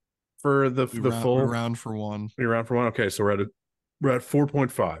 1 for the full? We round for 1. We round for 1. Okay, so we're at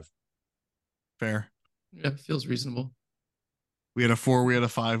 4.5. Fair. Yeah, feels reasonable. We had a 4, we had a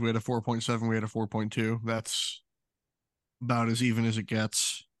 5, we had a 4.7, we had a 4.2. That's about as even as it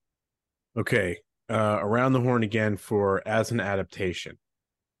gets. Okay, around the horn again for as an adaptation.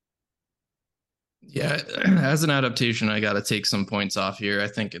 Yeah, as an adaptation, I got to take some points off here. I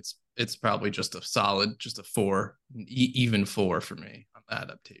think it's probably just a solid, just a 4, even 4 for me on the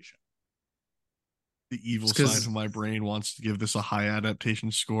adaptation. The evil side of my brain wants to give this a high adaptation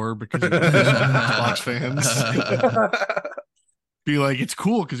score because it Xbox fans be like, it's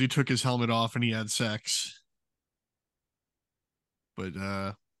cool because he took his helmet off and he had sex. But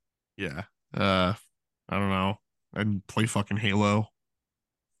yeah, I don't know. I'd play fucking Halo.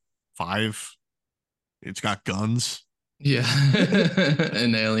 5. It's got guns. Yeah.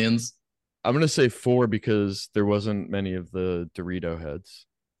 And aliens. I'm gonna say 4 because there wasn't many of the Dorito heads.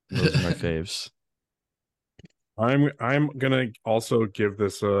 Those are my faves. I'm gonna also give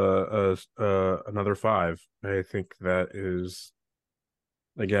this another 5. I think that is,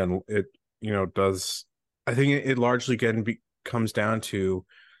 again, it does. I think it largely comes down to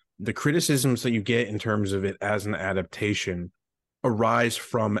the criticisms that you get in terms of it as an adaptation arise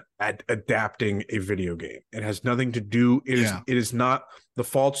from adapting a video game. It has nothing to do. It is not, the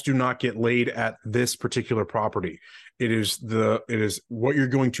faults do not get laid at this particular property. It is what you're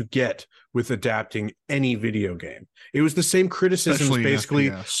going to get with adapting any video game. It was the same criticisms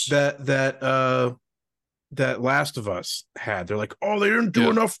basically that Last of Us had. They're like, oh, they didn't do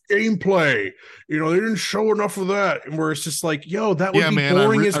enough gameplay. They didn't show enough of that. And where it's just like, yo, that would be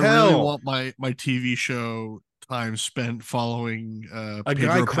boring as hell. I really want my TV show time spent following a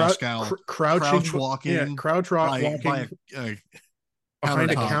Pedro guy Pascal crouch walking behind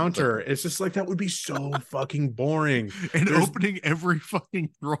a counter. It's just like, that would be so fucking boring. And opening every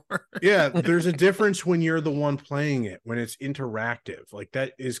fucking drawer. Yeah, there's a difference when you're the one playing it, when it's interactive. Like,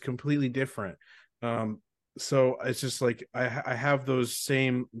 that is completely different. So it's just like I have those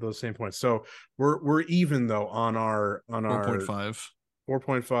same points. So we're even though on our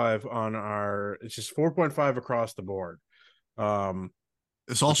 4.5 on our, it's just 4.5 across the board.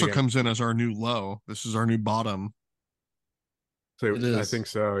 This also comes in as our new low. This is our new bottom. So I think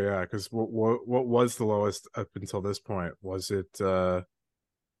so, yeah. Because what was the lowest up until this point? Was it? I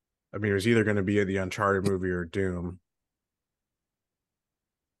mean, it was either going to be the Uncharted movie or Doom.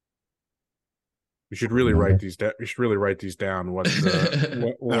 We should really write these down. We should really write these down. What our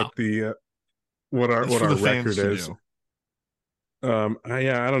record is. I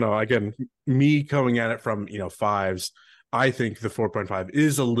don't know. Again, me coming at it from 5s, I think the 4.5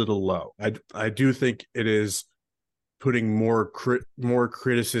 is a little low. I do think it is putting more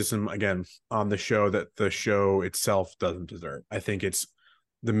criticism again on the show that the show itself doesn't deserve. I think it's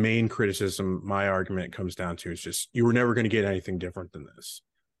the main criticism. My argument comes down to is just, you were never going to get anything different than this.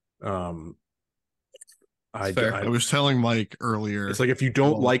 I was telling Mike earlier, it's like, if you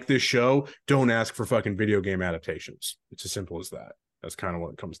don't like this show, don't ask for fucking video game adaptations. It's as simple as that. That's kind of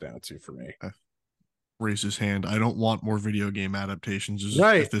what it comes down to for me. Raise his hand. I don't want more video game adaptations.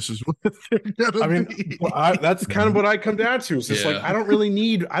 Right. If this is what they're gonna be. That's kind of what I come down to. It's just like, I don't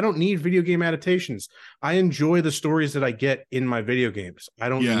need video game adaptations. I enjoy the stories that I get in my video games. I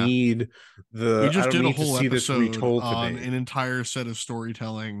don't need we just did a whole episode on an entire set of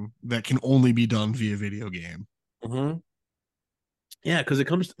storytelling that can only be done via video game. Mm-hmm. Yeah, because it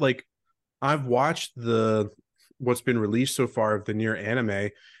comes to, like, I've watched what's been released so far of the Nier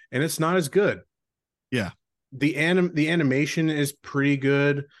anime, and it's not as good. Yeah, the animation is pretty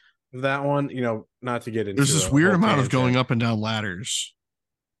good. That one, not to get into. There's this weird amount of going up and down ladders.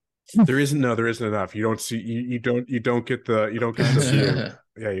 There isn't enough. You don't see. You don't get the view.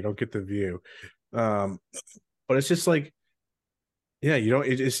 Yeah, you don't get the view. But it's just like, yeah,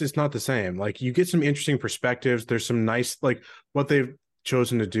 it's just not the same. Like, you get some interesting perspectives. There's some nice, like, what they've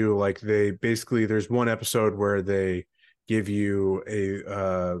chosen to do. Like, they basically, there's one episode where they give you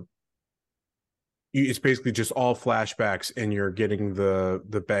it's basically just all flashbacks, and you're getting the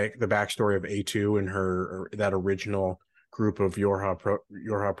backstory of A2 and that original group of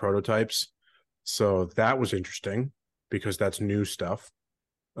Yorha prototypes. So that was interesting because that's new stuff.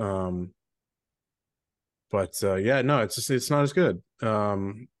 But yeah, no, it's not as good.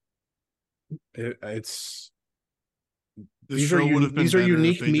 These are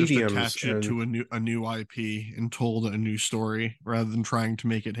unique mediums. Attach it to a new IP and told a new story rather than trying to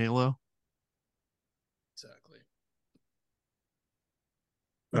make it Halo. Exactly.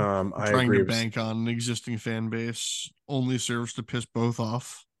 Trying to bank on an existing fan base only serves to piss both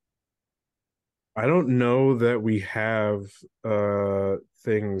off. I don't know that we have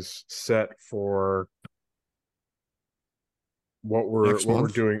things set for what we're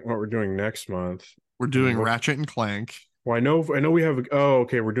doing next month. We're doing Ratchet and Clank. Well, I know we have. Oh,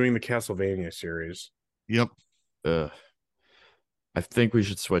 okay. We're doing the Castlevania series. Yep. I think we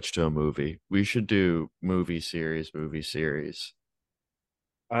should switch to a movie. We should do movie series.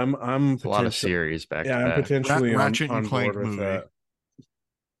 I'm a lot of series back. Yeah, I'm potentially Ratchet on and Clank board with movie.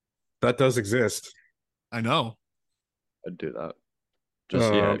 That does exist. I know. I'd do that.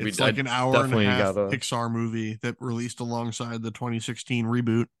 It's like an hour and a half Pixar movie that released alongside the 2016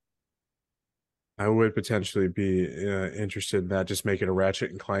 reboot. I would potentially be interested in that. Just make it a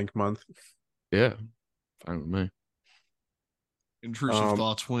Ratchet and Clank month. Yeah, fine with me. Intrusive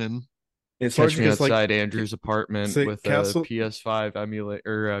thoughts win. It's Catch hard me because like outside Andrew's apartment say with Castle a PS5 emulate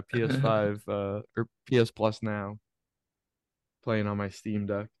or PS5 or PS Plus now, playing on my Steam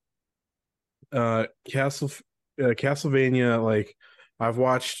Deck. Castle Castlevania, like I've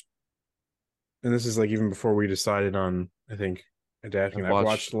watched, and this is like even before we decided on, I think, adapting. I've I've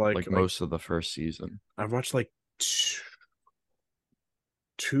watched watched like most of the first season. I've watched like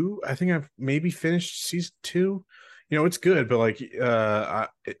two. I think I've maybe finished season two. You know, it's good, but like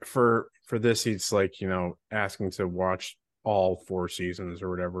for this, it's like, you know, asking to watch all four seasons or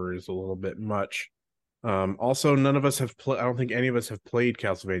whatever is a little bit much. Also, none of us have played. I don't think any of us have played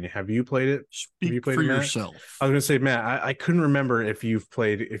Castlevania. Have you played it? Have you Speak played for it, Matt? yourself. I was gonna say, Matt, I couldn't remember if you've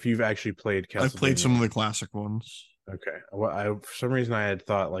actually played Castlevania. I've played some of the classic ones. Okay. Well, for some reason I had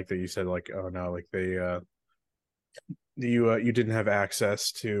thought like that you said like, oh no, like you didn't have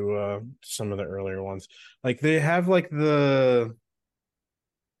access to some of the earlier ones. Like they have like the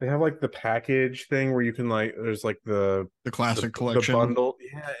package thing where you can like there's like The classic the collection. bundle.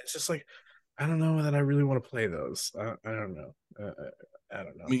 Yeah, it's just like I don't know that I really want to play those. I don't know. I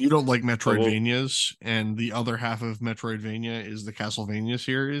don't know. I mean, you don't like Metroidvanias, and the other half of Metroidvania is the Castlevania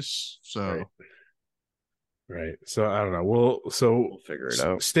series. So, Right. So I don't know. We'll Figure it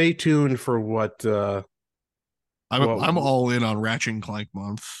out. Stay tuned for what I'm all in on Ratchet and Clank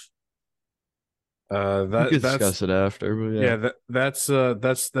month. We could discuss it after, but yeah. that's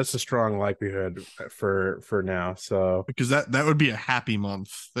a strong likelihood for now. So Because that would be a happy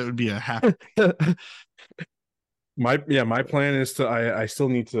month. That would be a happy. my plan is to I still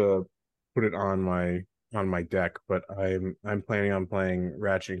need to put it on my deck, but I'm planning on playing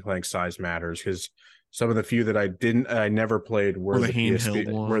Ratchet and Clank Size Matters because some of the few that I never played were the the handheld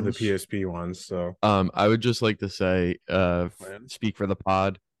PSP were the ones. PSP ones. So I would just like to say, speak for the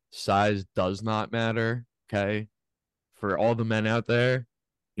pod. Size does not matter. Okay, for all the men out there,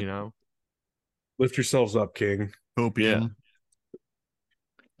 you know. lift yourselves up, King. Copium.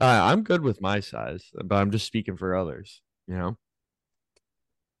 I'm good with my size, but I'm just speaking for others. You know.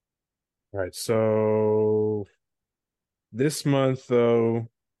 All right, so this month though,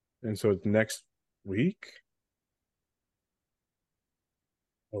 and so it's next week.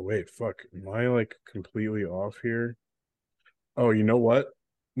 Oh wait, fuck. Am I like completely off here? Oh, you know what?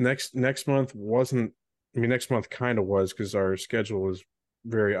 Next month wasn't, I mean, next month kind of was because our schedule was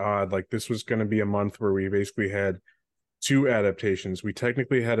very odd. Like this was going to be a month where we basically had two adaptations. We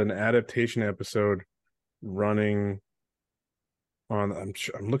technically had an adaptation episode running on,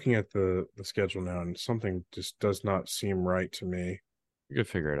 I'm looking at the schedule now and something just does not seem right to me. You could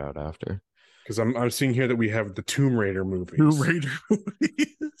figure it out after. Because I'm seeing here that we have the Tomb Raider movies. Tomb Raider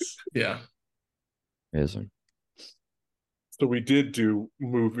movies. Yeah. Amazing. So we did do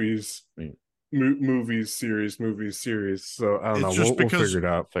movies, movies series. So I don't know. We'll figure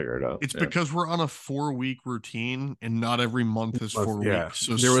it out. It's because we're on a 4-week routine, and not every month is 4 Yeah. weeks.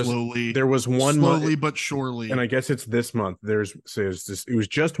 So there was one slowly but surely, and I guess it's this month. It was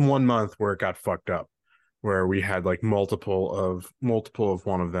just 1 month where it got fucked up, where we had like multiple of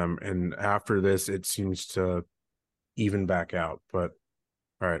one of them, and after this, it seems to even back out. But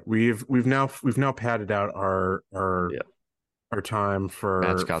all right, we've now padded out our time for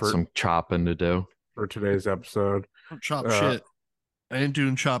Matt's got some chopping to do for today's episode. Chop shit. I ain't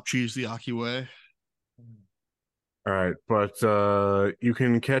doing chop cheese the Aki way. All right, but you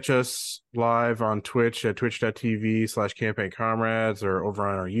can catch us live on Twitch at twitch.tv/Campaign Comrades or over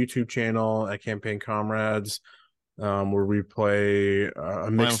on our YouTube channel at Campaign Comrades, where we play a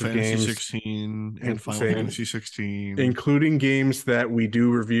mix of games, 16 and Final Fantasy 16, including games that we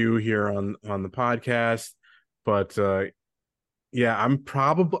do review here on the podcast. But yeah,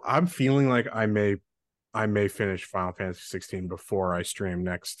 I'm feeling like I may finish Final Fantasy 16 before I stream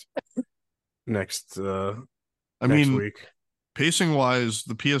next week. Pacing wise,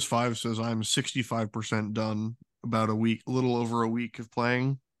 the PS5 says I'm 65% done about a little over a week of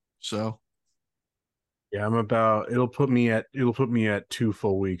playing. So yeah, it'll put me at 2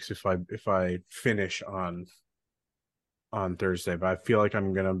 full weeks if I finish on Thursday, but I feel like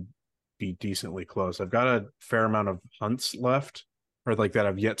I'm gonna be decently close. I've got a fair amount of hunts left, or like that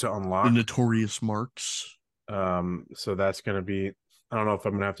I've yet to unlock. The notorious marks. So that's gonna be, I don't know if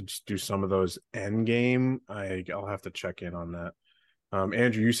I'm gonna have to just do some of those end game. I'll have to check in on that.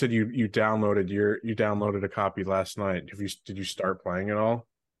 Andrew, you said you downloaded a copy last night. Did you start playing it all?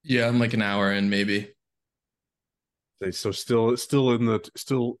 Yeah, I'm like an hour in maybe. So still in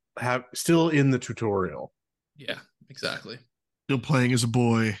the tutorial. Yeah, exactly. Still playing as a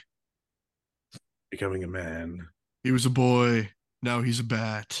boy. Becoming a man. He was a boy. Now he's a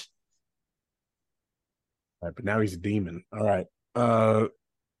bat. All right, but now he's a demon. All right.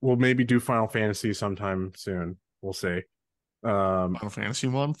 we'll maybe do Final Fantasy sometime soon. We'll see. Final Fantasy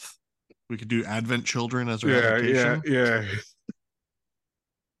month. We could do Advent Children as our Yeah, adaptation. yeah.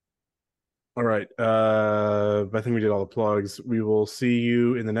 All right. I think we did all the plugs. We will see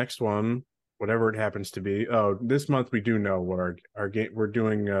you in the next one, whatever it happens to be. Oh, this month we do know what our game we're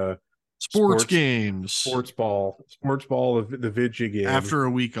doing. Sports games. Sports ball, the Vidya game. After a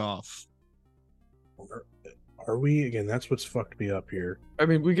week off. Are we again? That's what's fucked me up here. I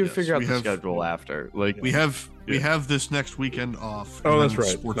mean, we can Yes, figure out we the have- schedule after. Like, We have this next weekend off. Oh, and that's then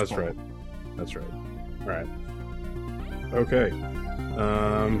right. sports That's ball. right. That's right. All right. Okay.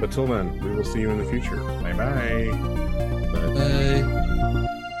 But till then, we will see you in the future. Bye bye.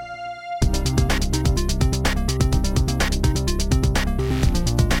 Bye.